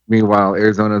 Meanwhile,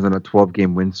 Arizona's on a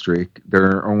 12-game win streak.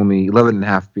 They're only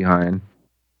 11.5 behind.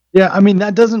 Yeah, I mean,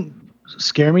 that doesn't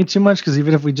scare me too much because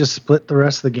even if we just split the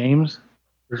rest of the games,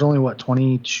 there's only,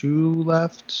 22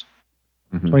 left?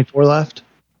 24 left?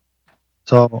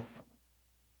 So,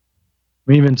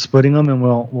 even splitting them,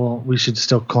 and we should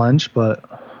still clinch,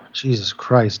 but Jesus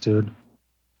Christ, dude.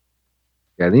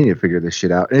 Yeah, they need to figure this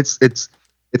shit out. It's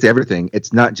everything.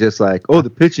 It's not just like, oh, the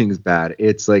pitching is bad.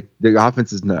 It's like the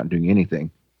offense is not doing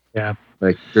anything. Yeah,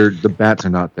 like the bats are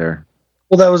not there.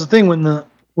 Well, that was the thing when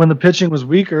the pitching was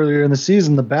weak earlier in the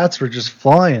season, the bats were just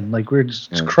flying. Like we were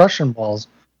just crushing balls.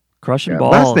 Crushing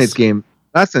balls. Last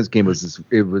night's game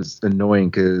was annoying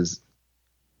because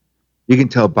you can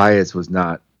tell Baez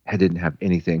didn't have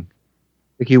anything.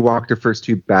 Like he walked the first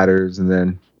 2 batters and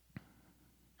then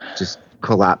just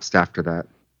collapsed after that.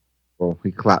 Well,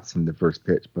 he collapsed in the first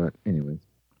pitch, but anyways.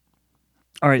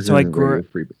 All right, so I grabbed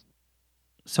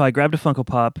a Funko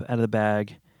Pop out of the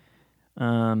bag.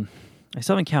 I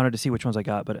still haven't counted to see which ones I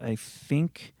got, but I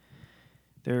think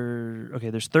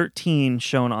there's 13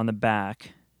 shown on the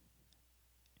back.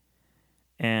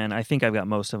 And I think I've got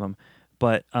most of them.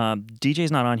 But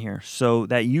DJ's not on here. So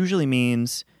that usually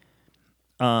means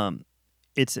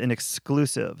it's an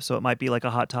exclusive. So it might be like a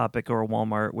Hot Topic or a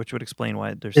Walmart, which would explain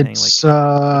why they're saying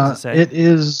it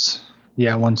is.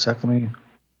 Yeah, 1 second.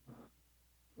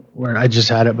 Where I just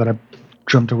had it, but I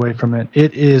jumped away from it.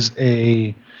 It is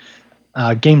a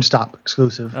GameStop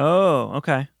exclusive. Oh,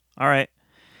 okay. All right.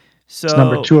 So it's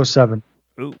number 207.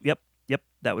 Ooh, yep.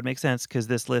 That would make sense because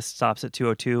this list stops at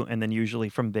 202, and then usually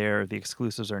from there the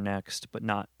exclusives are next, but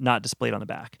not displayed on the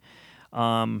back.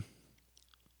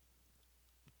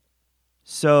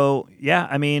 So yeah,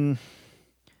 I mean,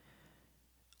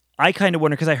 I kind of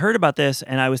wonder because I heard about this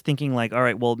and I was thinking like, all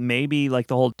right, well maybe like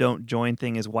the whole "don't join"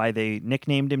 thing is why they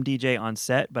nicknamed him DJ on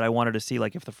set, but I wanted to see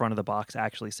like if the front of the box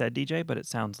actually said DJ, but it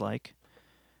sounds like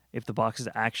if the box is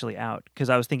actually out, because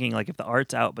I was thinking like if the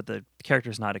art's out but the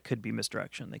character's not, it could be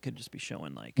misdirection. They could just be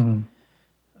showing like a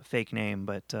fake name,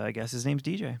 but I guess his name's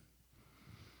DJ.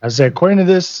 I say according to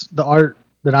this, the art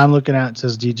that I'm looking at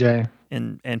says DJ,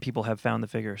 and people have found the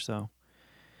figure. So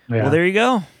yeah. Well, there you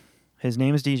go. His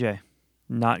name is DJ,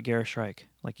 not Gareth Shrike,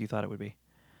 like you thought it would be.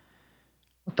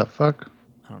 What the fuck?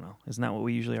 I don't know. Isn't that what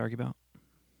we usually argue about?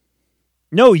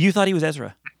 No, you thought he was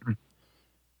Ezra.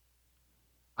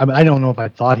 I mean, I don't know if I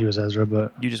thought he was Ezra,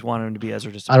 but you just wanted him to be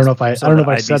Ezra. Just I don't know if I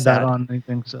said that on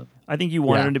anything. So I think you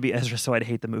wanted him to be Ezra, so I'd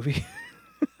hate the movie.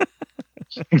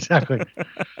 Exactly.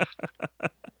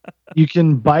 You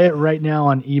can buy it right now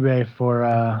on eBay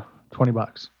for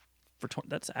 $20. For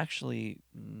that's actually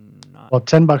not. Well,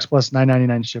 $10 plus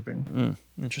 $9.99 shipping.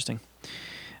 Interesting.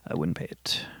 I wouldn't pay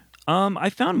it. I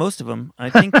found most of them. I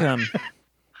think.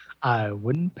 I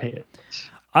wouldn't pay it.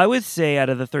 I would say out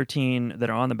of the 13 that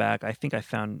are on the back, I think I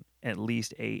found at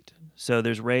least 8. So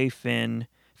there's Rey, Finn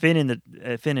in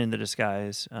the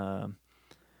disguise,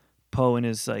 Poe in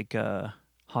his like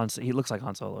he looks like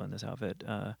Han Solo in this outfit.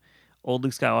 Old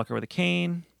Luke Skywalker with a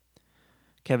cane,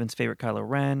 Kevin's favorite Kylo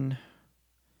Ren,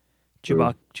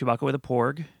 Chewbacca with a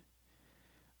Porg,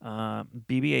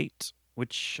 BB-8,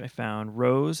 which I found,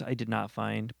 Rose I did not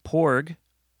find, Porg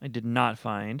I did not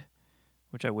find,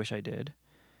 which I wish I did.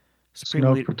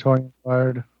 Snoke Praetorian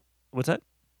Guard. What's that?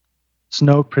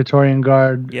 Snoke Praetorian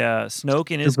Guard. Yeah,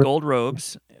 Snoke in his gold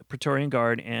robes, Praetorian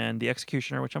Guard, and the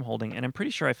Executioner, which I'm holding. And I'm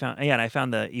pretty sure I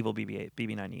found the evil BB-8,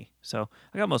 BB-9E. So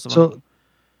I got most of them. So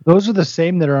those are the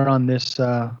same that are on this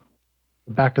the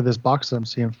back of this box that I'm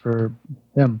seeing for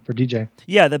him, for DJ.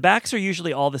 Yeah, the backs are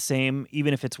usually all the same,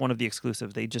 even if it's one of the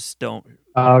exclusives. They just don't.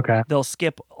 Oh, okay. They'll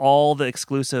skip all the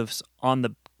exclusives on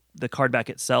the card back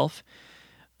itself,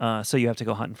 so you have to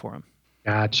go hunting for them.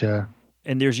 Gotcha.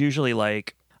 And there's usually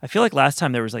like, I feel like last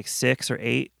time there was like 6 or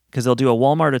 8, because they'll do a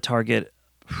Walmart, a Target,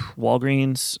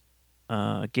 Walgreens,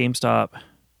 GameStop,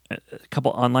 a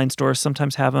couple online stores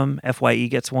sometimes have them. FYE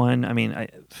gets one. I mean,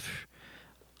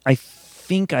 I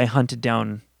think I hunted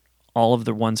down all of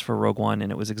the ones for Rogue One,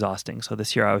 and it was exhausting. So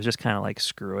this year I was just kind of like,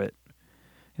 screw it.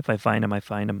 If I find them, I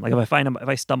find them. Like if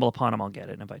I stumble upon them, I'll get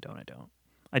it. And if I don't, I don't.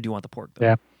 I do want the pork though.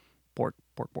 Yeah. Pork.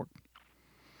 Pork.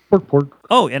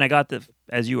 Oh, and I got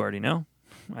as you already know,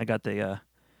 I got the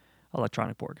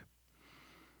electronic pork.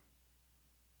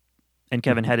 And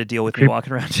Kevin had to deal with me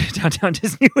walking around downtown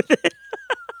Disney with it.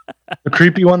 The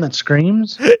creepy one that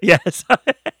screams? Yes.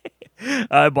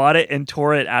 I bought it and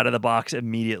tore it out of the box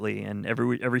immediately. And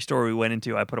every store we went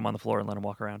into, I put him on the floor and let him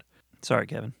walk around. Sorry,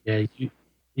 Kevin. Yeah,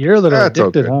 you're a little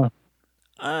addicted, huh?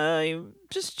 I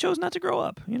just chose not to grow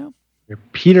up, you know? You're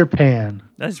Peter Pan.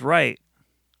 That's right.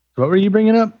 What were you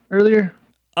bringing up earlier?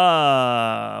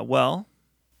 Well,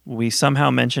 we somehow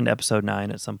mentioned episode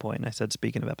 9 at some point, and I said,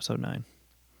 speaking of episode 9.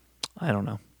 I don't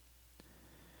know.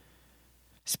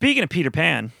 Speaking of Peter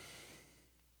Pan.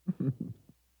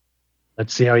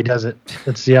 Let's see how he does it.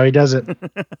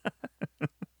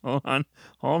 Hold on.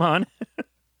 Are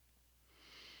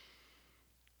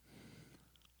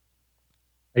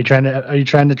you trying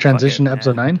to transition to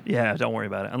episode 9? Yeah, don't worry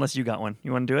about it. Unless you got one.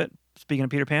 You want to do it? Speaking of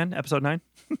Peter Pan, episode 9?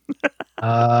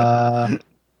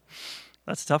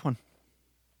 That's a tough one.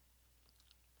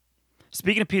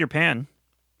 Speaking of Peter Pan,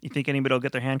 you think anybody will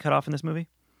get their hand cut off in this movie?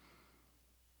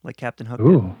 Like Captain Hook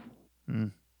Ooh.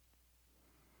 did?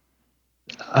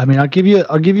 I mean, I'll give you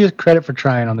credit for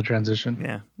trying on the transition.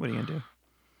 Yeah, what are you gonna do?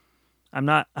 I'm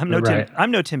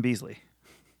no Tim Beasley.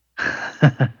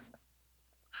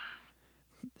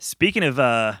 Speaking of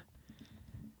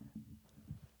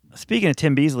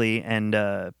Tim Beasley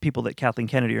and people that Kathleen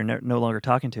Kennedy are no longer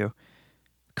talking to,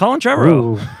 Colin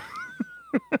Trevorrow.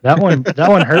 That one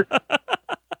hurt.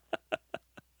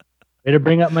 Way to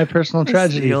bring up my personal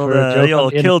tragedy.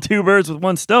 You'll kill 2 birds with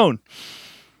 1 stone.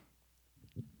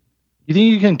 You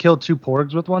think you can kill 2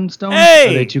 porgs with 1 stone? Hey!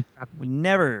 Are they too crafty? We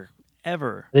never, ever.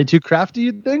 Are they too crafty,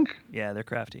 you think? Yeah, they're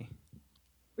crafty.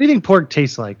 What do you think pork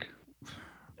tastes like?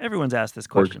 Everyone's asked this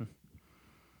question.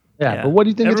 Yeah, but what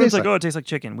do you think it tastes like? Oh, it tastes like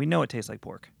chicken. We know it tastes like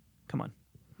pork. Come on.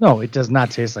 No, it does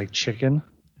not taste like chicken.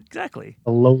 Exactly.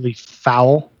 A lowly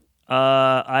fowl.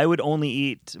 I would only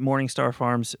eat Morningstar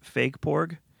Farms fake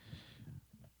pork.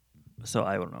 So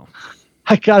I don't know.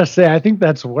 I gotta say, I think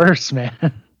that's worse, man.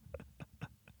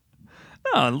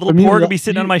 No, a little pork would be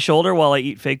sitting on my shoulder while I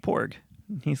eat fake pork.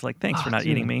 He's like, thanks for not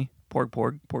eating me. Pork.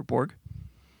 And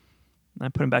I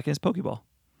put him back in his Pokeball.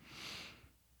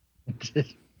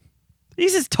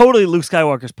 He's just totally Luke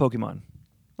Skywalker's Pokemon.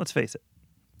 Let's face it.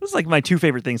 This is like my 2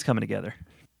 favorite things coming together.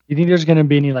 You think there's going to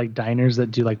be any like diners that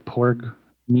do like pork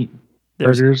meat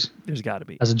burgers? There's got to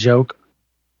be. As a joke.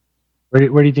 Where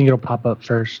do you think it'll pop up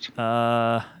first?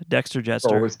 Dexter Jetster.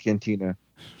 Star Wars Cantina.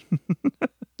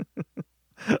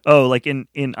 Oh, like in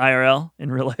IRL,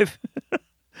 in real life?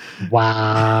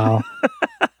 Wow.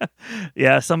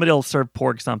 Yeah, somebody will serve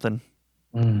pork something.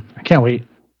 I can't wait.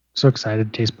 So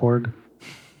excited to taste pork.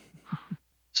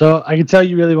 So I can tell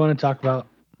you really want to talk about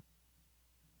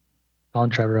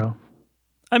Colin Trevorrow.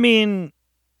 I mean,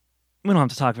 we don't have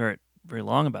to talk very, very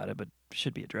long about it, but it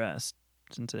should be addressed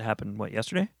since it happened,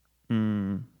 yesterday?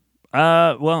 Well,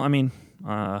 I mean,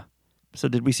 so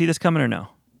did we see this coming or no?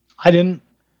 I didn't.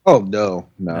 Oh, no.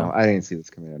 I didn't see this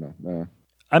coming. No.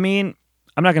 I mean,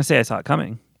 I'm not going to say I saw it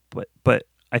coming, but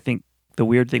I think the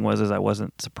weird thing was I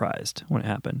wasn't surprised when it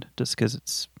happened, just because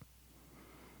it's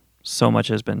so much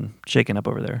has been shaken up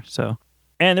over there. So,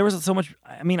 and there was so much.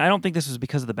 I mean, I don't think this was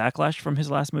because of the backlash from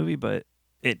his last movie, but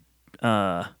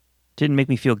didn't make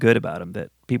me feel good about him that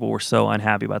people were so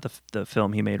unhappy about the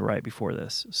film he made right before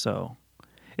this. So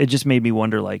it just made me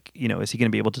wonder, like, you know, is he going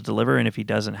to be able to deliver? And if he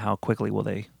doesn't, how quickly will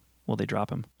they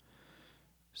drop him?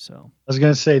 So I was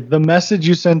going to say, the message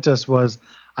you sent us was,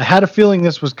 I had a feeling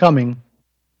this was coming,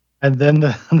 and then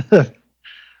a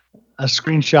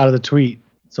screenshot of the tweet.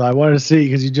 So I wanted to see,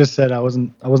 because you just said I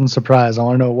wasn't surprised. I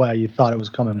want to know why you thought it was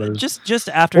coming, but it was, just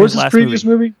after what his was his last previous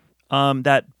movie?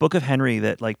 that Book of Henry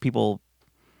that like people,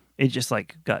 it just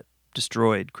like got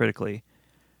destroyed critically.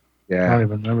 I don't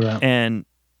even remember that. And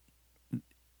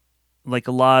like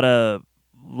a lot of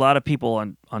people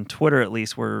on Twitter at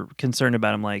least were concerned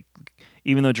about him. Like,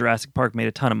 even though Jurassic Park made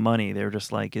a ton of money, they were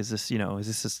just like, is this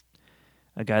just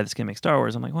a guy that's gonna make Star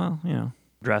Wars? I'm like, well, you know,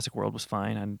 Jurassic World was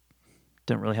fine. I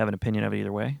didn't really have an opinion of it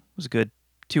either way. It was a good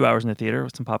 2 hours in the theater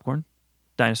with some popcorn,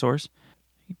 dinosaurs.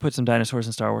 You put some dinosaurs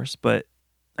in Star Wars, but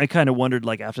I kind of wondered,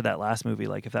 like, after that last movie,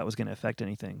 like, if that was going to affect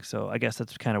anything. So I guess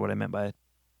that's kind of what I meant by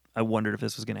I wondered if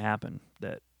this was going to happen.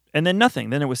 And then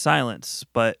nothing. Then it was silence.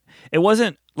 But it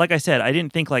wasn't, like I said, I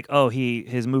didn't think like, oh,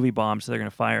 his movie bombed, so they're going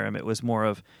to fire him. It was more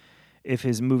of, if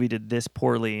his movie did this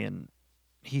poorly and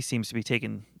he seems to be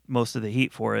taking most of the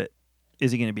heat for it,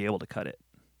 is he going to be able to cut it?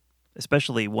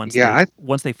 Especially once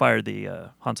they fired the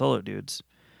Han Solo dudes.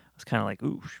 I was kind of like,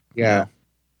 ooh. Yeah. You know.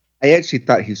 I actually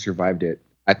thought he survived it.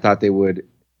 I thought they would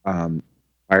fire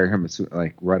him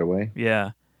like right away.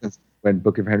 Yeah. When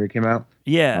Book of Henry came out.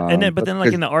 Yeah, and then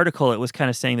like in the article, it was kind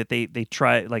of saying that they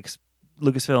tried, like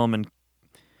Lucasfilm and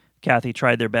Kathy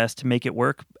tried their best to make it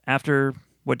work after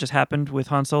what just happened with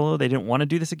Han Solo. They didn't want to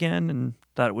do this again and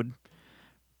thought it would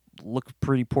look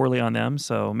pretty poorly on them.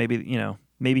 So maybe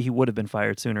he would have been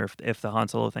fired sooner if the Han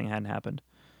Solo thing hadn't happened.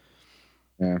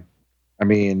 Yeah, I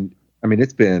mean,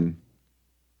 it's been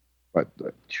what,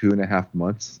 2.5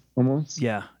 months almost.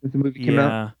 Yeah, since the movie came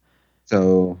out.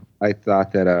 So I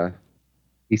thought that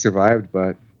he survived,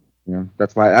 but you know,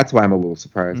 that's why I'm a little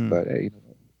surprised. But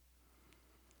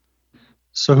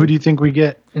so who do you think we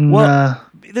get in? Well,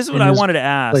 this is what I wanted to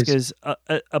ask: is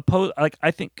like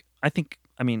I think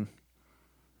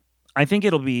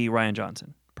it'll be Rian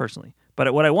Johnson personally.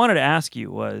 But what I wanted to ask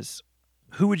you was,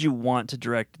 who would you want to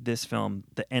direct this film,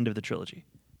 the end of the trilogy?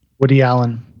 Woody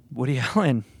Allen. Woody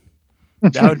Allen.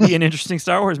 That would be an interesting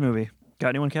Star Wars movie. Got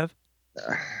anyone, Kev?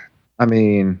 I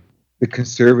mean, the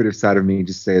conservative side of me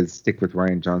just says stick with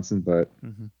Rian Johnson, but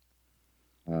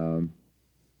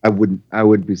I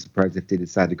wouldn't be surprised if they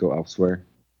decide to go elsewhere.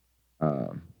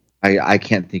 I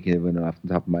can't think of it off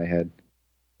the top of my head,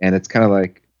 and it's kind of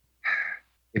like,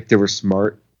 if they were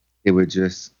smart, they would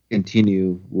just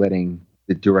continue letting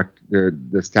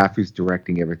the staff who's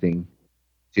directing everything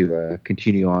to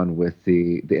continue on with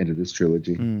the end of this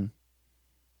trilogy.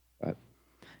 But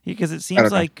because it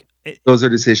seems like those are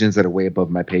decisions that are way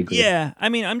above my pay grade. Yeah, I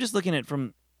mean, I'm just looking at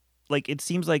from, like, it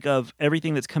seems like of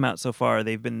everything that's come out so far,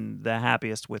 they've been the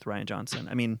happiest with Rian Johnson.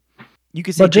 I mean, you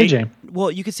could say JJ. Well,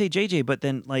 you could say JJ, but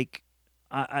then like,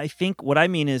 I think what I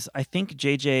mean is, I think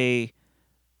JJ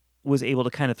was able to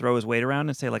kind of throw his weight around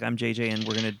and say, like, I'm JJ and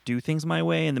we're going to do things my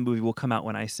way and the movie will come out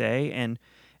when I say. And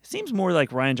it seems more like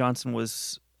Rian Johnson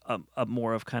was a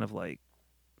more of kind of like,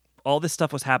 all this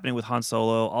stuff was happening with Han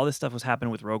Solo, all this stuff was happening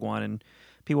with Rogue One, and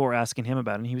people were asking him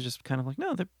about it, and he was just kind of like,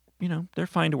 no, they're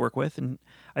fine to work with. And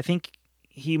I think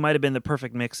he might have been the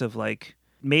perfect mix of, like,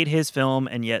 made his film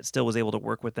and yet still was able to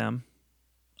work with them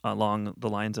along the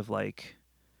lines of, like,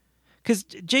 because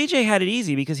JJ had it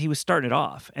easy because he was starting it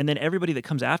off, and then everybody that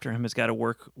comes after him has got to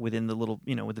work within the little,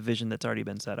 with the vision that's already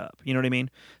been set up. You know what I mean?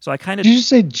 So I kind of... Did you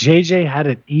say JJ had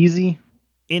it easy?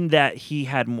 In that he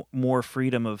had more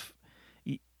freedom of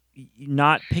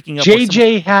not picking up...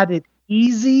 JJ had it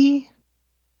easy?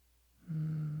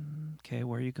 Okay,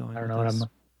 where are you going? I don't know what I'm...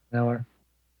 Nowhere.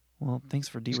 Well, thanks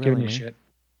for derailing Just giving you me. shit.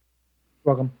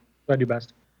 Welcome. I do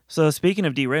best. So speaking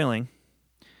of derailing,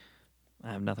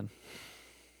 I have nothing.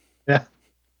 Yeah.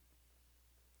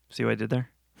 See what I did there?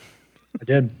 I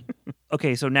did.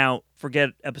 Okay, so now forget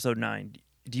episode 9.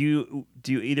 Do you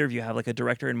either of you have like a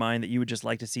director in mind that you would just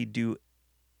like to see do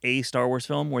a Star Wars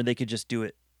film where they could just do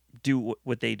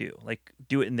what they do, like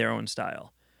do it in their own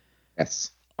style?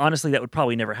 Yes. Honestly, that would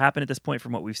probably never happen at this point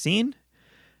from what we've seen,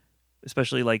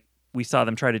 especially like we saw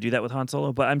them try to do that with Han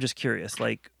Solo. But I'm just curious,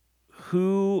 like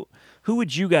who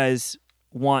would you guys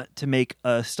want to make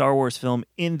a Star Wars film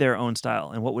in their own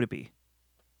style, and what would it be?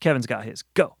 Kevin's got his.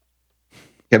 Go.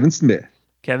 Kevin Smith.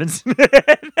 Kevin Smith.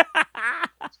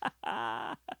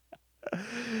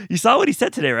 You saw what he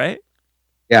said today, right?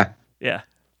 Yeah. Yeah.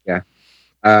 Yeah.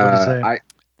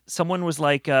 Someone was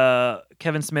like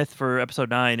Kevin Smith for episode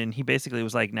 9, and he basically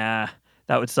was like, nah,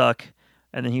 that would suck.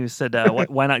 And then he said,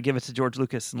 why not give it to George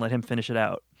Lucas and let him finish it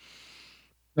out?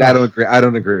 I don't agree. I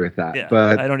don't agree with that. Yeah,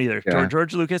 but I don't either. yeah.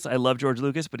 George Lucas, I love George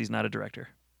Lucas, but he's not a director.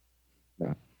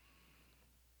 No.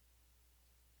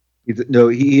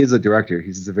 He is a director.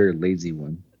 He's just a very lazy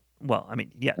one. Well, I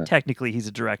mean, yeah, technically he's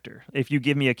a director. If you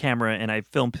give me a camera and I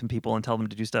film some people and tell them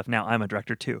to do stuff, now I'm a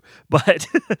director too. But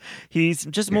he's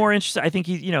just more interested. I think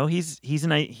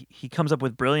he comes up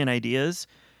with brilliant ideas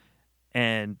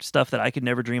and stuff that I could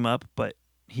never dream up. But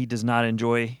he does not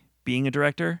enjoy being a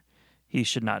director. He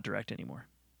should not direct anymore.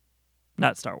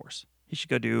 Not Star Wars. He should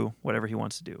go do whatever he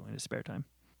wants to do in his spare time.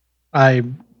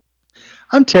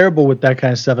 I'm terrible with that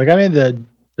kind of stuff. Like, I made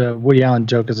the Woody Allen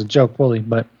joke as a joke fully,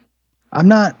 but I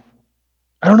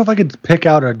don't know if I could pick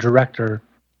out a director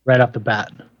right off the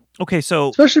bat. Okay, so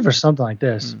especially for something like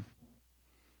this.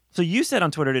 So you said on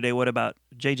Twitter today, what about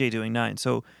JJ doing 9?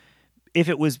 So if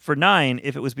it was for 9,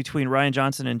 if it was between Rian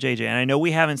Johnson and JJ, and I know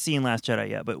we haven't seen Last Jedi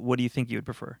yet, but what do you think you would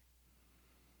prefer?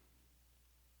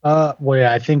 Well,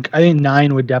 yeah, I think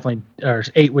 9 would definitely, or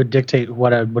 8 would dictate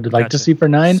what I would like to see for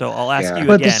 9. So I'll ask you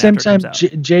but again. At the same time, after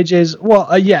it comes out. JJ's,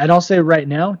 well, yeah, and I'll say right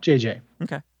now, JJ.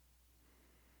 Okay.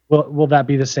 Will that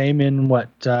be the same in what?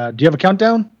 Do you have a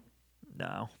countdown?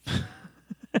 No.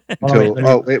 Wait.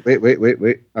 Oh,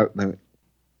 wait.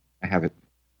 I have it.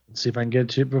 Let's see if I can get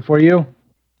to it before you.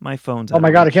 My phone's. Oh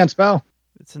my God, I can't spell.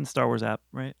 It's in the Star Wars app,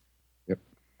 right? Yep.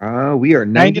 We are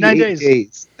 98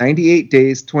 days. 98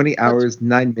 days, 20 hours,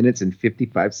 9 minutes, and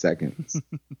 55 seconds.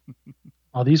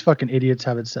 Oh, these fucking idiots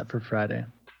have it set for Friday.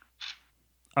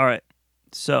 All right.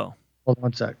 So. Hold on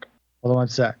one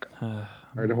sec.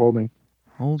 Already holding.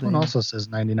 This one also says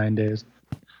 99 days.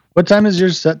 What time is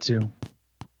yours set to?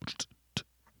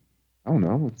 I don't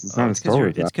know. It's not a Star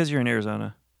Wars app. It's because you're in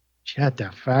Arizona. Shut the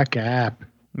fuck up.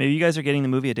 Maybe you guys are getting the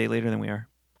movie a day later than we are.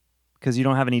 Because you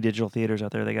don't have any digital theaters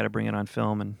out there. They got to bring it on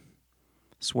film and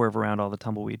swerve around all the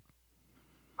tumbleweed.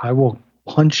 I will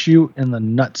punch you in the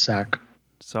nutsack.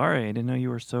 Sorry, I didn't know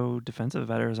you were so defensive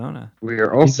about Arizona. We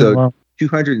are also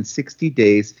 260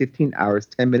 days, 15 hours,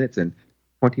 10 minutes, and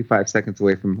 25 seconds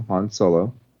away from Han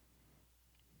Solo.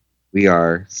 We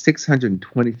are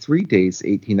 623 days,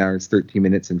 18 hours, 13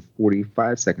 minutes, and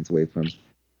 45 seconds away from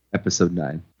Episode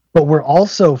 9. But we're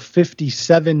also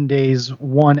 57 days,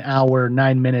 1 hour,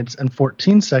 9 minutes, and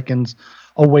 14 seconds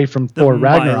away from Thor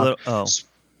Ragnarok.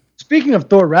 Speaking of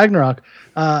Thor Ragnarok,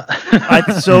 I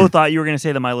so thought you were going to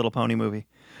say the My Little Pony movie.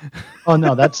 Oh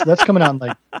no, that's coming out in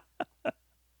like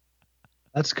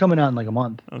a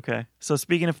month. Okay. So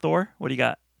speaking of Thor, what do you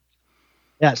got?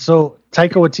 Yeah. So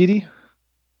Taika Waititi,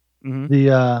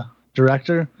 the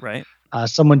director, right?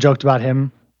 Someone joked about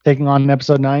him taking on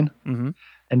Episode 9,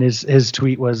 and his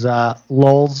tweet was,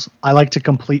 "Lols, I like to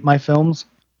complete my films."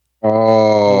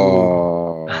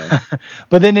 Oh.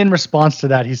 But then in response to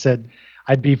that, he said,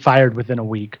 "I'd be fired within a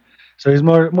week." So he's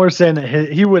more saying that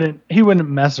he wouldn't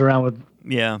mess around with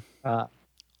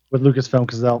Lucasfilm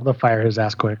because they'll fire his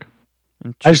ass quick.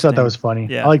 I just thought that was funny.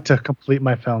 Yeah. I like to complete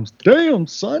my films. Damn,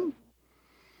 son.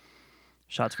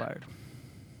 Shots fired.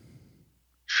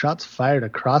 Shots fired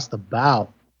across the bow.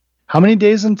 How many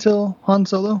days until Han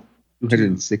Solo?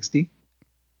 260.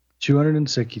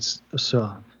 260.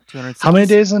 So 260. How many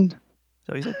days in?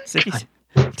 So you said 60s.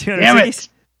 Damn it.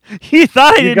 You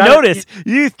thought I didn't notice.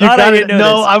 You thought I didn't notice.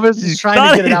 No, I was just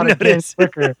trying to get it out again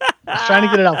quicker. I was trying to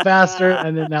get it out faster,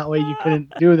 and then that way you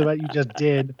couldn't do what you just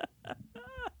did.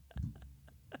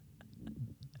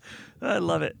 I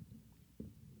love it.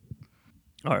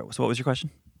 All right. So what was your question?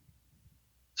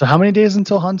 So how many days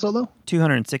until Han Solo?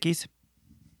 260s.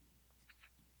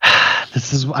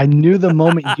 I knew the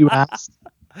moment you asked.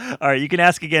 All right, you can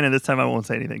ask again, and this time I won't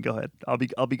say anything. Go ahead. I'll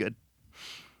be good.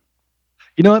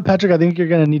 You know what, Patrick? I think you're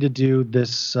going to need to do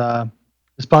this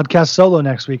podcast solo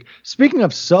next week. Speaking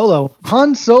of Solo,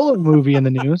 Han Solo movie in the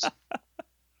news.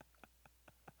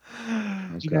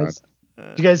 Did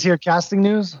you guys hear casting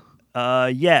news?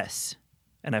 Yes.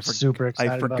 And super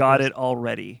excited. I forgot it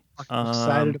already.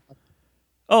 Excited about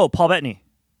Oh, Paul Bettany.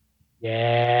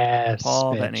 Yes.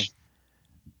 Paul Bettany.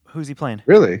 Who's he playing?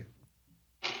 Really?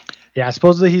 Yeah,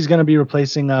 supposedly he's going to be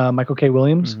replacing Michael K.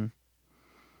 Williams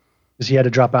because he had to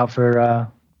drop out for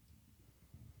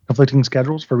conflicting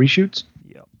schedules for reshoots.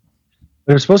 Yep.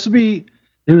 It was supposed to be.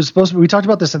 We talked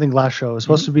about this, I think, last show. It was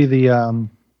supposed to be the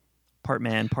part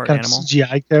man, part kind animal of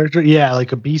CGI character. Yeah,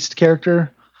 like a beast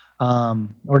character,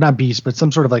 or not beast, but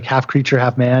some sort of like half creature,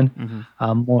 half man.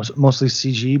 Mostly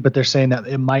CG, but they're saying that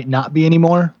it might not be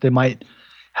anymore. They might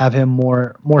have him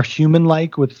more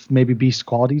human-like with maybe beast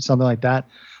qualities, something like that.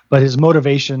 But his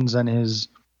motivations and his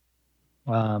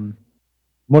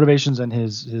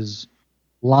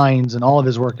lines and all of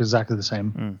his work is exactly the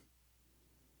same.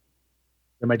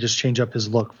 They might just change up his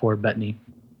look for Bettany.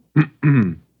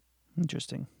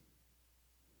 Interesting.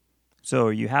 So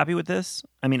are you happy with this?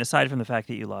 I mean, aside from the fact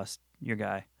that you lost your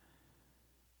guy.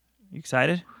 You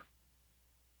excited?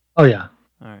 Oh yeah.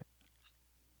 All right.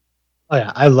 Oh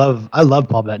yeah. I love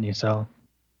Paul Bettany. So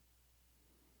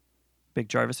Big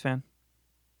Jarvis fan?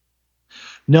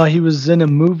 no, he was in a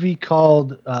movie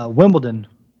called Wimbledon.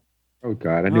 Oh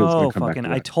God, I knew it was going to come fucking! back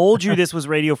to I that. told you this was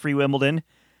Radio Free Wimbledon.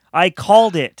 I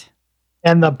called it.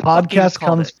 And the Fucking podcast called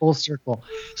comes it. full circle.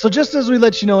 So just as we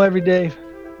let you know every day,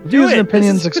 Do views it. and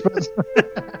opinions This is- expressed.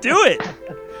 Do it.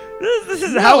 This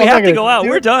is No, how we I'm not have to gonna go out. do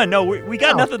We're it. done. No, we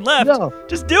got No, nothing left. no.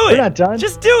 Just do We're it. not done.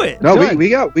 Just do it. No, Done. we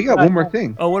got one more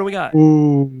thing. Oh, what do we got?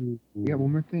 Ooh. We got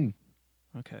one more thing.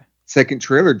 Okay. Second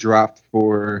trailer dropped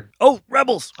for Oh,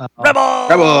 Rebels. Uh-oh.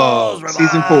 Rebels.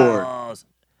 Season 4.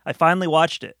 I finally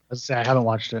watched it. Let's say I haven't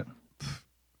watched it.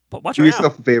 But watch Do it right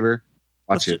yourself a favor.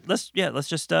 Watch it. Let's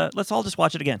all just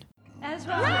watch it again.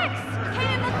 Ezra!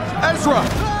 Ezra!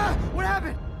 What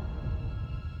happened?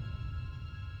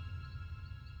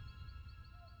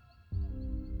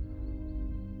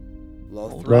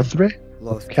 Lothray,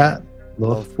 Lothcat,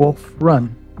 Lothwolf,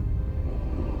 run.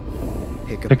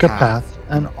 Pick a path,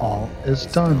 and all is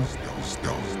done.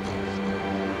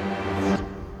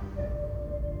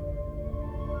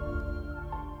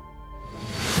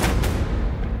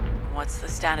 What's the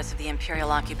status of the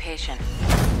Imperial occupation?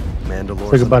 Mandalore's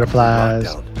Pick a under butterflies.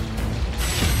 lockdown.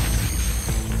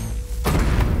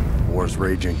 War's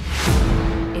raging.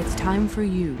 It's time for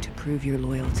you to prove your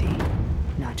loyalty,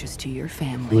 not just to your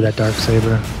family, Ooh, that dark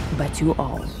saber. but to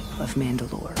all of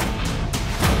Mandalore.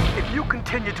 If you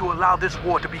continue to allow this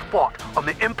war to be fought on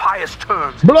the Empire's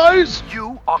terms, Blaze!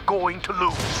 you are going to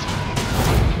lose.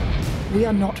 We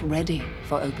are not ready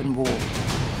for open war.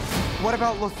 What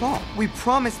about Lothal? We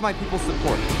promised my people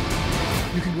support.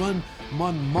 You can run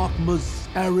Mon Mothma's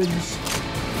errands,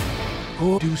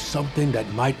 or do something that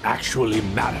might actually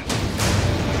matter.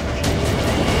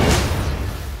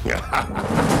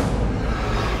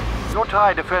 Your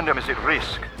TIE defender is at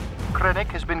risk. Krennic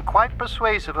has been quite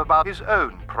persuasive about his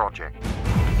own project.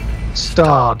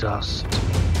 Stardust.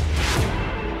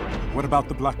 What about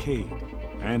the blockade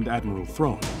and Admiral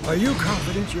Thrawn? Are you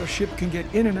confident your ship can get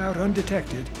in and out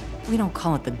undetected? We don't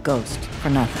call it the Ghost for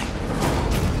nothing.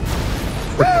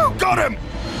 Woo! Got him!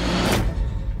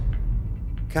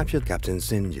 Capture Captain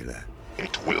Singular.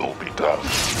 It will be done.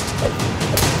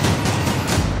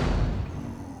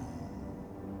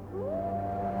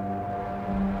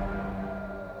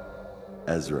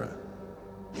 Ezra.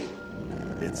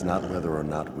 It's not whether or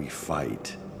not we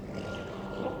fight.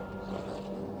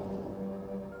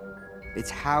 It's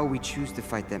how we choose to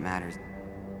fight that matters.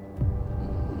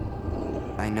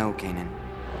 I know, Kanan.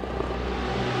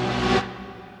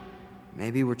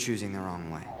 Maybe we're choosing the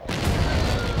wrong way.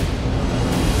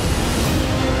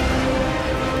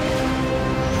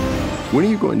 When are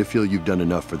you going to feel you've done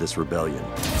enough for this rebellion?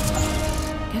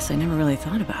 Guess I never really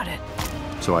thought about it.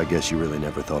 So I guess you really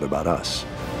never thought about us.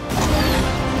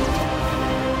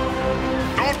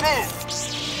 Don't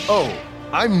move! Oh,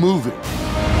 I'm moving.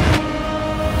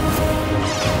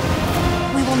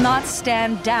 We will not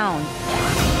stand down.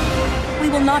 We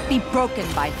will not be broken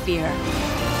by fear.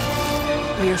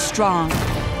 We are strong,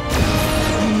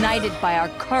 united by our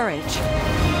courage.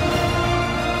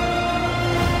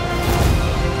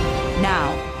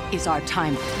 Now is our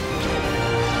time.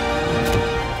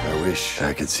 I wish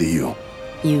I could see you.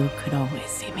 You could always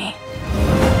see me.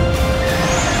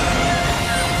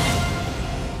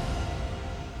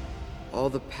 All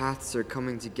the paths are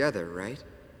coming together, right?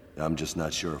 I'm just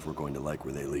not sure if we're going to like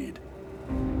where they lead.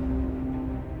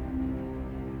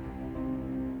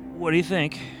 What do you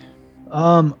think?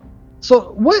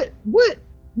 So what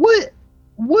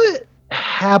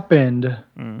happened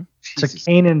to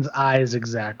Kanan's eyes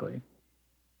exactly?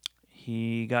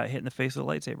 He got hit in the face with a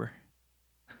lightsaber.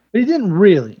 But he didn't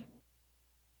really.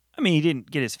 I mean, he didn't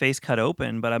get his face cut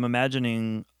open, but I'm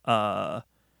imagining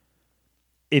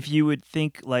if you would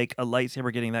think like a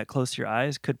lightsaber getting that close to your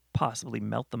eyes could possibly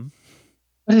melt them.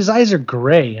 But his eyes are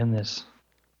gray in this.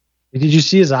 Did you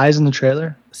see his eyes in the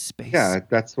trailer? Space. Yeah,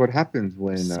 that's what happens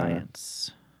when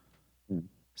science.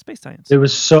 Space science. It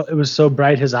was so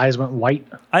bright his eyes went white.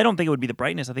 I don't think it would be the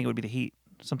brightness. I think it would be the heat.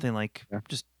 Something like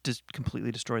just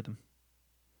completely destroyed them.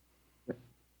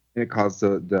 it caused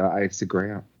the eyes to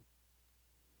gray out.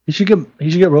 He should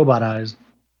get robot eyes.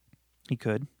 He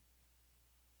could.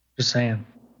 Just saying.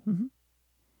 Mm-hmm.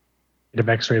 He'd have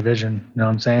X-ray vision. You know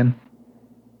what I'm saying?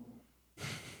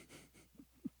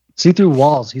 See through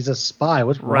walls. He's a spy.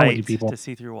 What's wrong with you people? To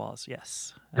see through walls.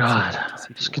 Yes. God,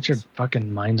 just get your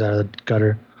fucking minds out of the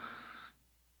gutter.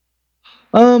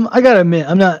 I gotta admit,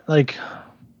 I'm not like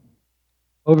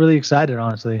overly excited,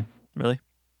 honestly. Really?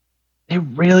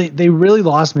 They really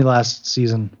lost me last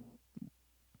season.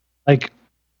 Like,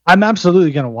 I'm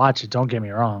absolutely gonna watch it, don't get me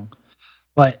wrong.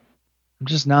 But I'm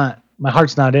just not, my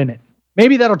heart's not in it.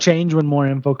 Maybe that'll change when more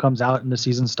info comes out and the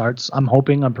season starts. I'm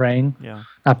hoping, I'm praying. Yeah.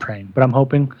 Not praying, but I'm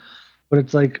hoping. But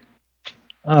it's like,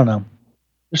 I don't know.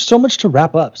 There's so much to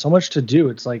wrap up, so much to do.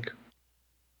 It's like,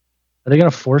 are they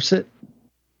gonna force it?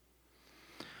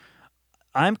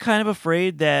 I'm kind of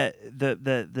afraid that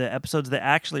the episodes that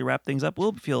actually wrap things up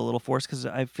will feel a little forced because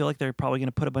I feel like they're probably going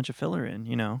to put a bunch of filler in,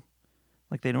 you know,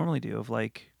 like they normally do. Of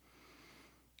like,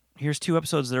 here's 2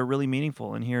 episodes that are really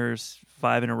meaningful, and here's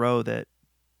 5 in a row that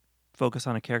focus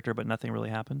on a character, but nothing really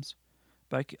happens.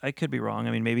 But I could be wrong.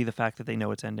 I mean, maybe the fact that they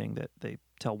know it's ending, that they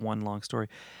tell one long story.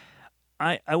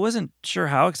 I wasn't sure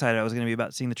how excited I was going to be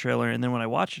about seeing the trailer, and then when I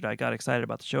watched it, I got excited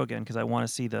about the show again because I want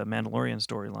to see the Mandalorian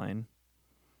storyline.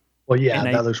 Well, yeah,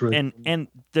 and that looks really cool. And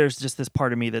there's just this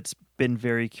part of me that's been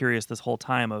very curious this whole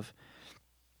time of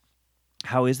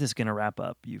how is this going to wrap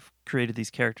up? You've created these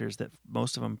characters that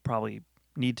most of them probably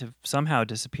need to somehow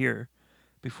disappear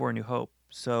before A New Hope.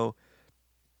 So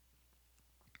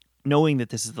knowing that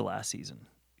this is the last season,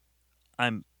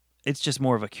 it's just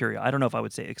more of a curiosity. I don't know if I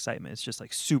would say excitement. It's just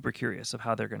like super curious of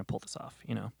how they're going to pull this off,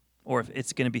 you know, or if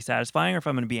it's going to be satisfying or if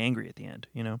I'm going to be angry at the end,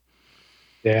 you know?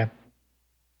 Yeah.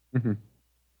 Mm-hmm.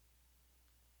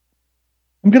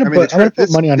 I'm gonna put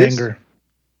money on anger.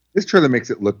 This trailer makes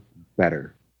it look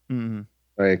better. Mm-hmm.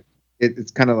 Like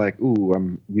it's kind of like,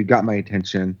 ooh, you got my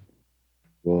attention.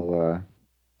 Well,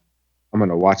 I'm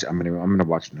gonna watch it. I'm gonna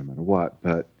watch it no matter what.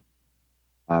 But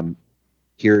I'm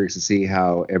curious to see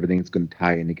how everything's gonna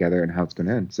tie in together and how it's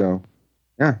gonna end. So,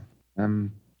 yeah,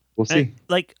 we'll see.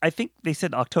 I think they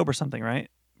said October something, right,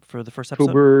 for the first episode.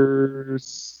 October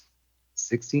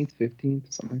 16th,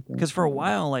 15th, something like that. Because for a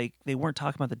while, like they weren't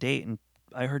talking about the date, and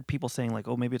I heard people saying like,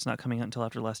 "Oh, maybe it's not coming out until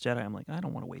after The Last Jedi." I'm like, I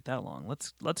don't want to wait that long.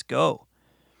 Let's go.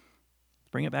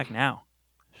 Bring it back now.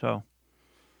 So,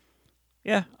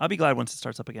 yeah, I'll be glad once it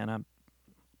starts up again.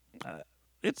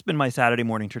 It's been my Saturday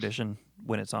morning tradition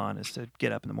when it's on is to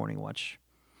get up in the morning and watch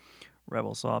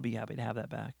Rebels. So I'll be happy to have that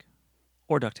back,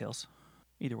 or DuckTales,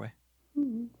 either way.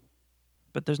 Mm-hmm.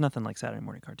 But there's nothing like Saturday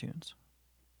morning cartoons.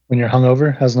 When you're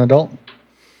hungover as an adult?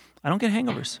 I don't get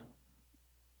hangovers.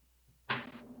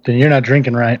 Then you're not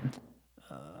drinking right.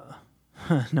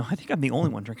 No, I think I'm the only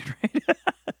one drinking right.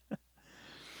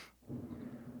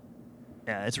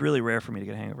 Yeah, it's really rare for me to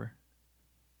get a hangover.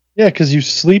 Yeah, because you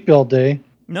sleep all day.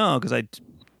 No, because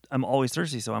I'm always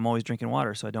thirsty, so I'm always drinking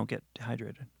water, so I don't get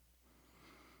dehydrated.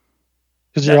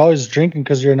 Because you're always drinking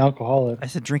because you're an alcoholic. I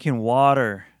said drinking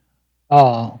water.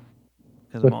 Oh.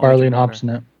 With barley and hops in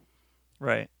it.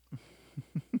 Right.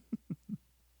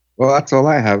 Well, that's all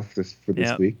I have for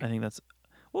this week. I think that's...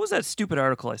 What was that stupid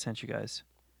article I sent you guys?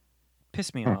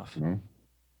 Pissed me off. No.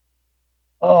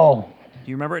 Oh. Do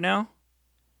you remember it now?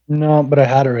 No, but I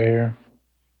had it right here.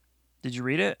 Did you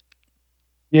read it?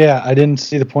 Yeah, I didn't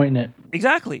see the point in it.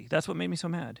 Exactly. That's what made me so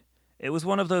mad. It was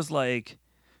one of those like,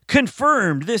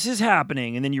 confirmed this is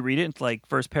happening. And then you read it, it's like,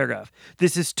 first paragraph.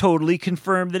 This is totally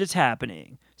confirmed that it's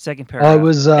happening. Second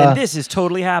paragraph. And this is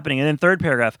totally happening. And then third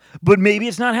paragraph. But maybe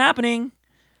it's not happening.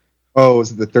 Oh,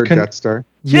 is it the third Death Star?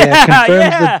 Yeah,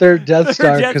 confirms the third Death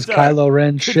Star because Kylo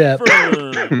Ren's ship.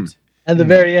 And the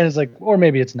very end is like, or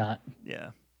maybe it's not. Yeah.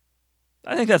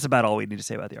 I think that's about all we need to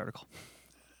say about the article.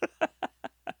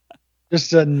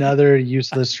 Just another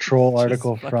useless troll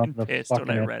article from the fucking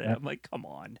when I read it. I'm like, come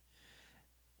on.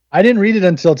 I didn't read it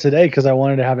until today because I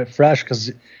wanted to have it fresh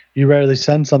because you rarely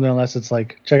send something unless it's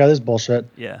like, check out this bullshit.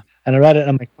 Yeah. And I read it and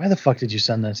I'm like, why the fuck did you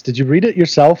send this? Did you read it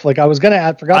yourself? Like I was going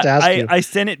to forgot to ask you. I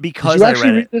sent it because I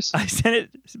read it. I sent it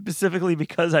specifically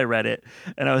because I read it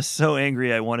and I was so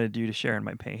angry I wanted you to share in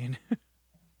my pain.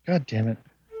 God damn it.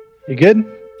 You good?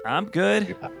 I'm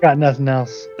good. I've got nothing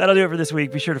else. That'll do it for this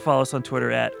week. Be sure to follow us on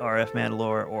Twitter at RF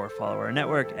Mandalore or follow our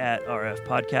network at RF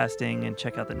Podcasting and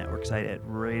check out the network site at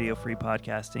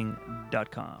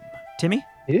radiofreepodcasting.com. Timmy?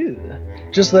 Ew.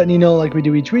 Just letting you know, like we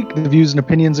do each week, the views and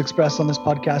opinions expressed on this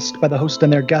podcast by the host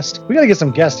and their guest. We got to get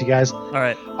some guests, you guys. All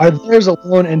right. Are theirs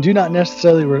alone and do not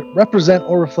necessarily represent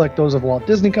or reflect those of Walt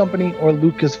Disney Company or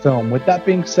Lucasfilm. With that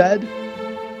being said,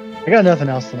 I got nothing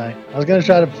else tonight. I was going to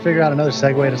try to figure out another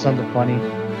segue to something funny.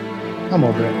 I'm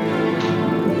over it.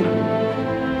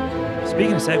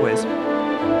 Speaking of segues.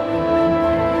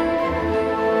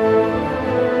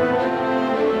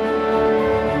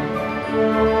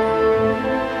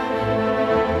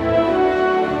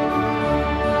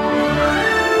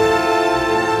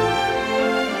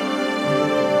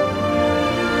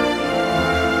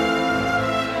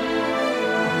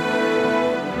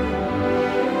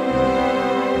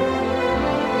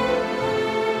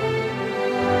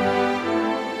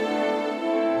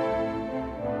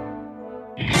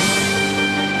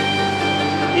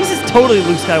 totally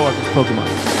Luke Skywalker's Pokemon.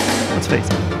 Let's face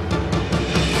it.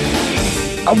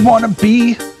 I want to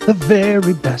be the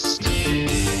very best.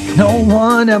 No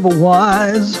one ever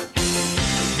was.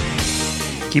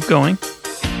 Keep going.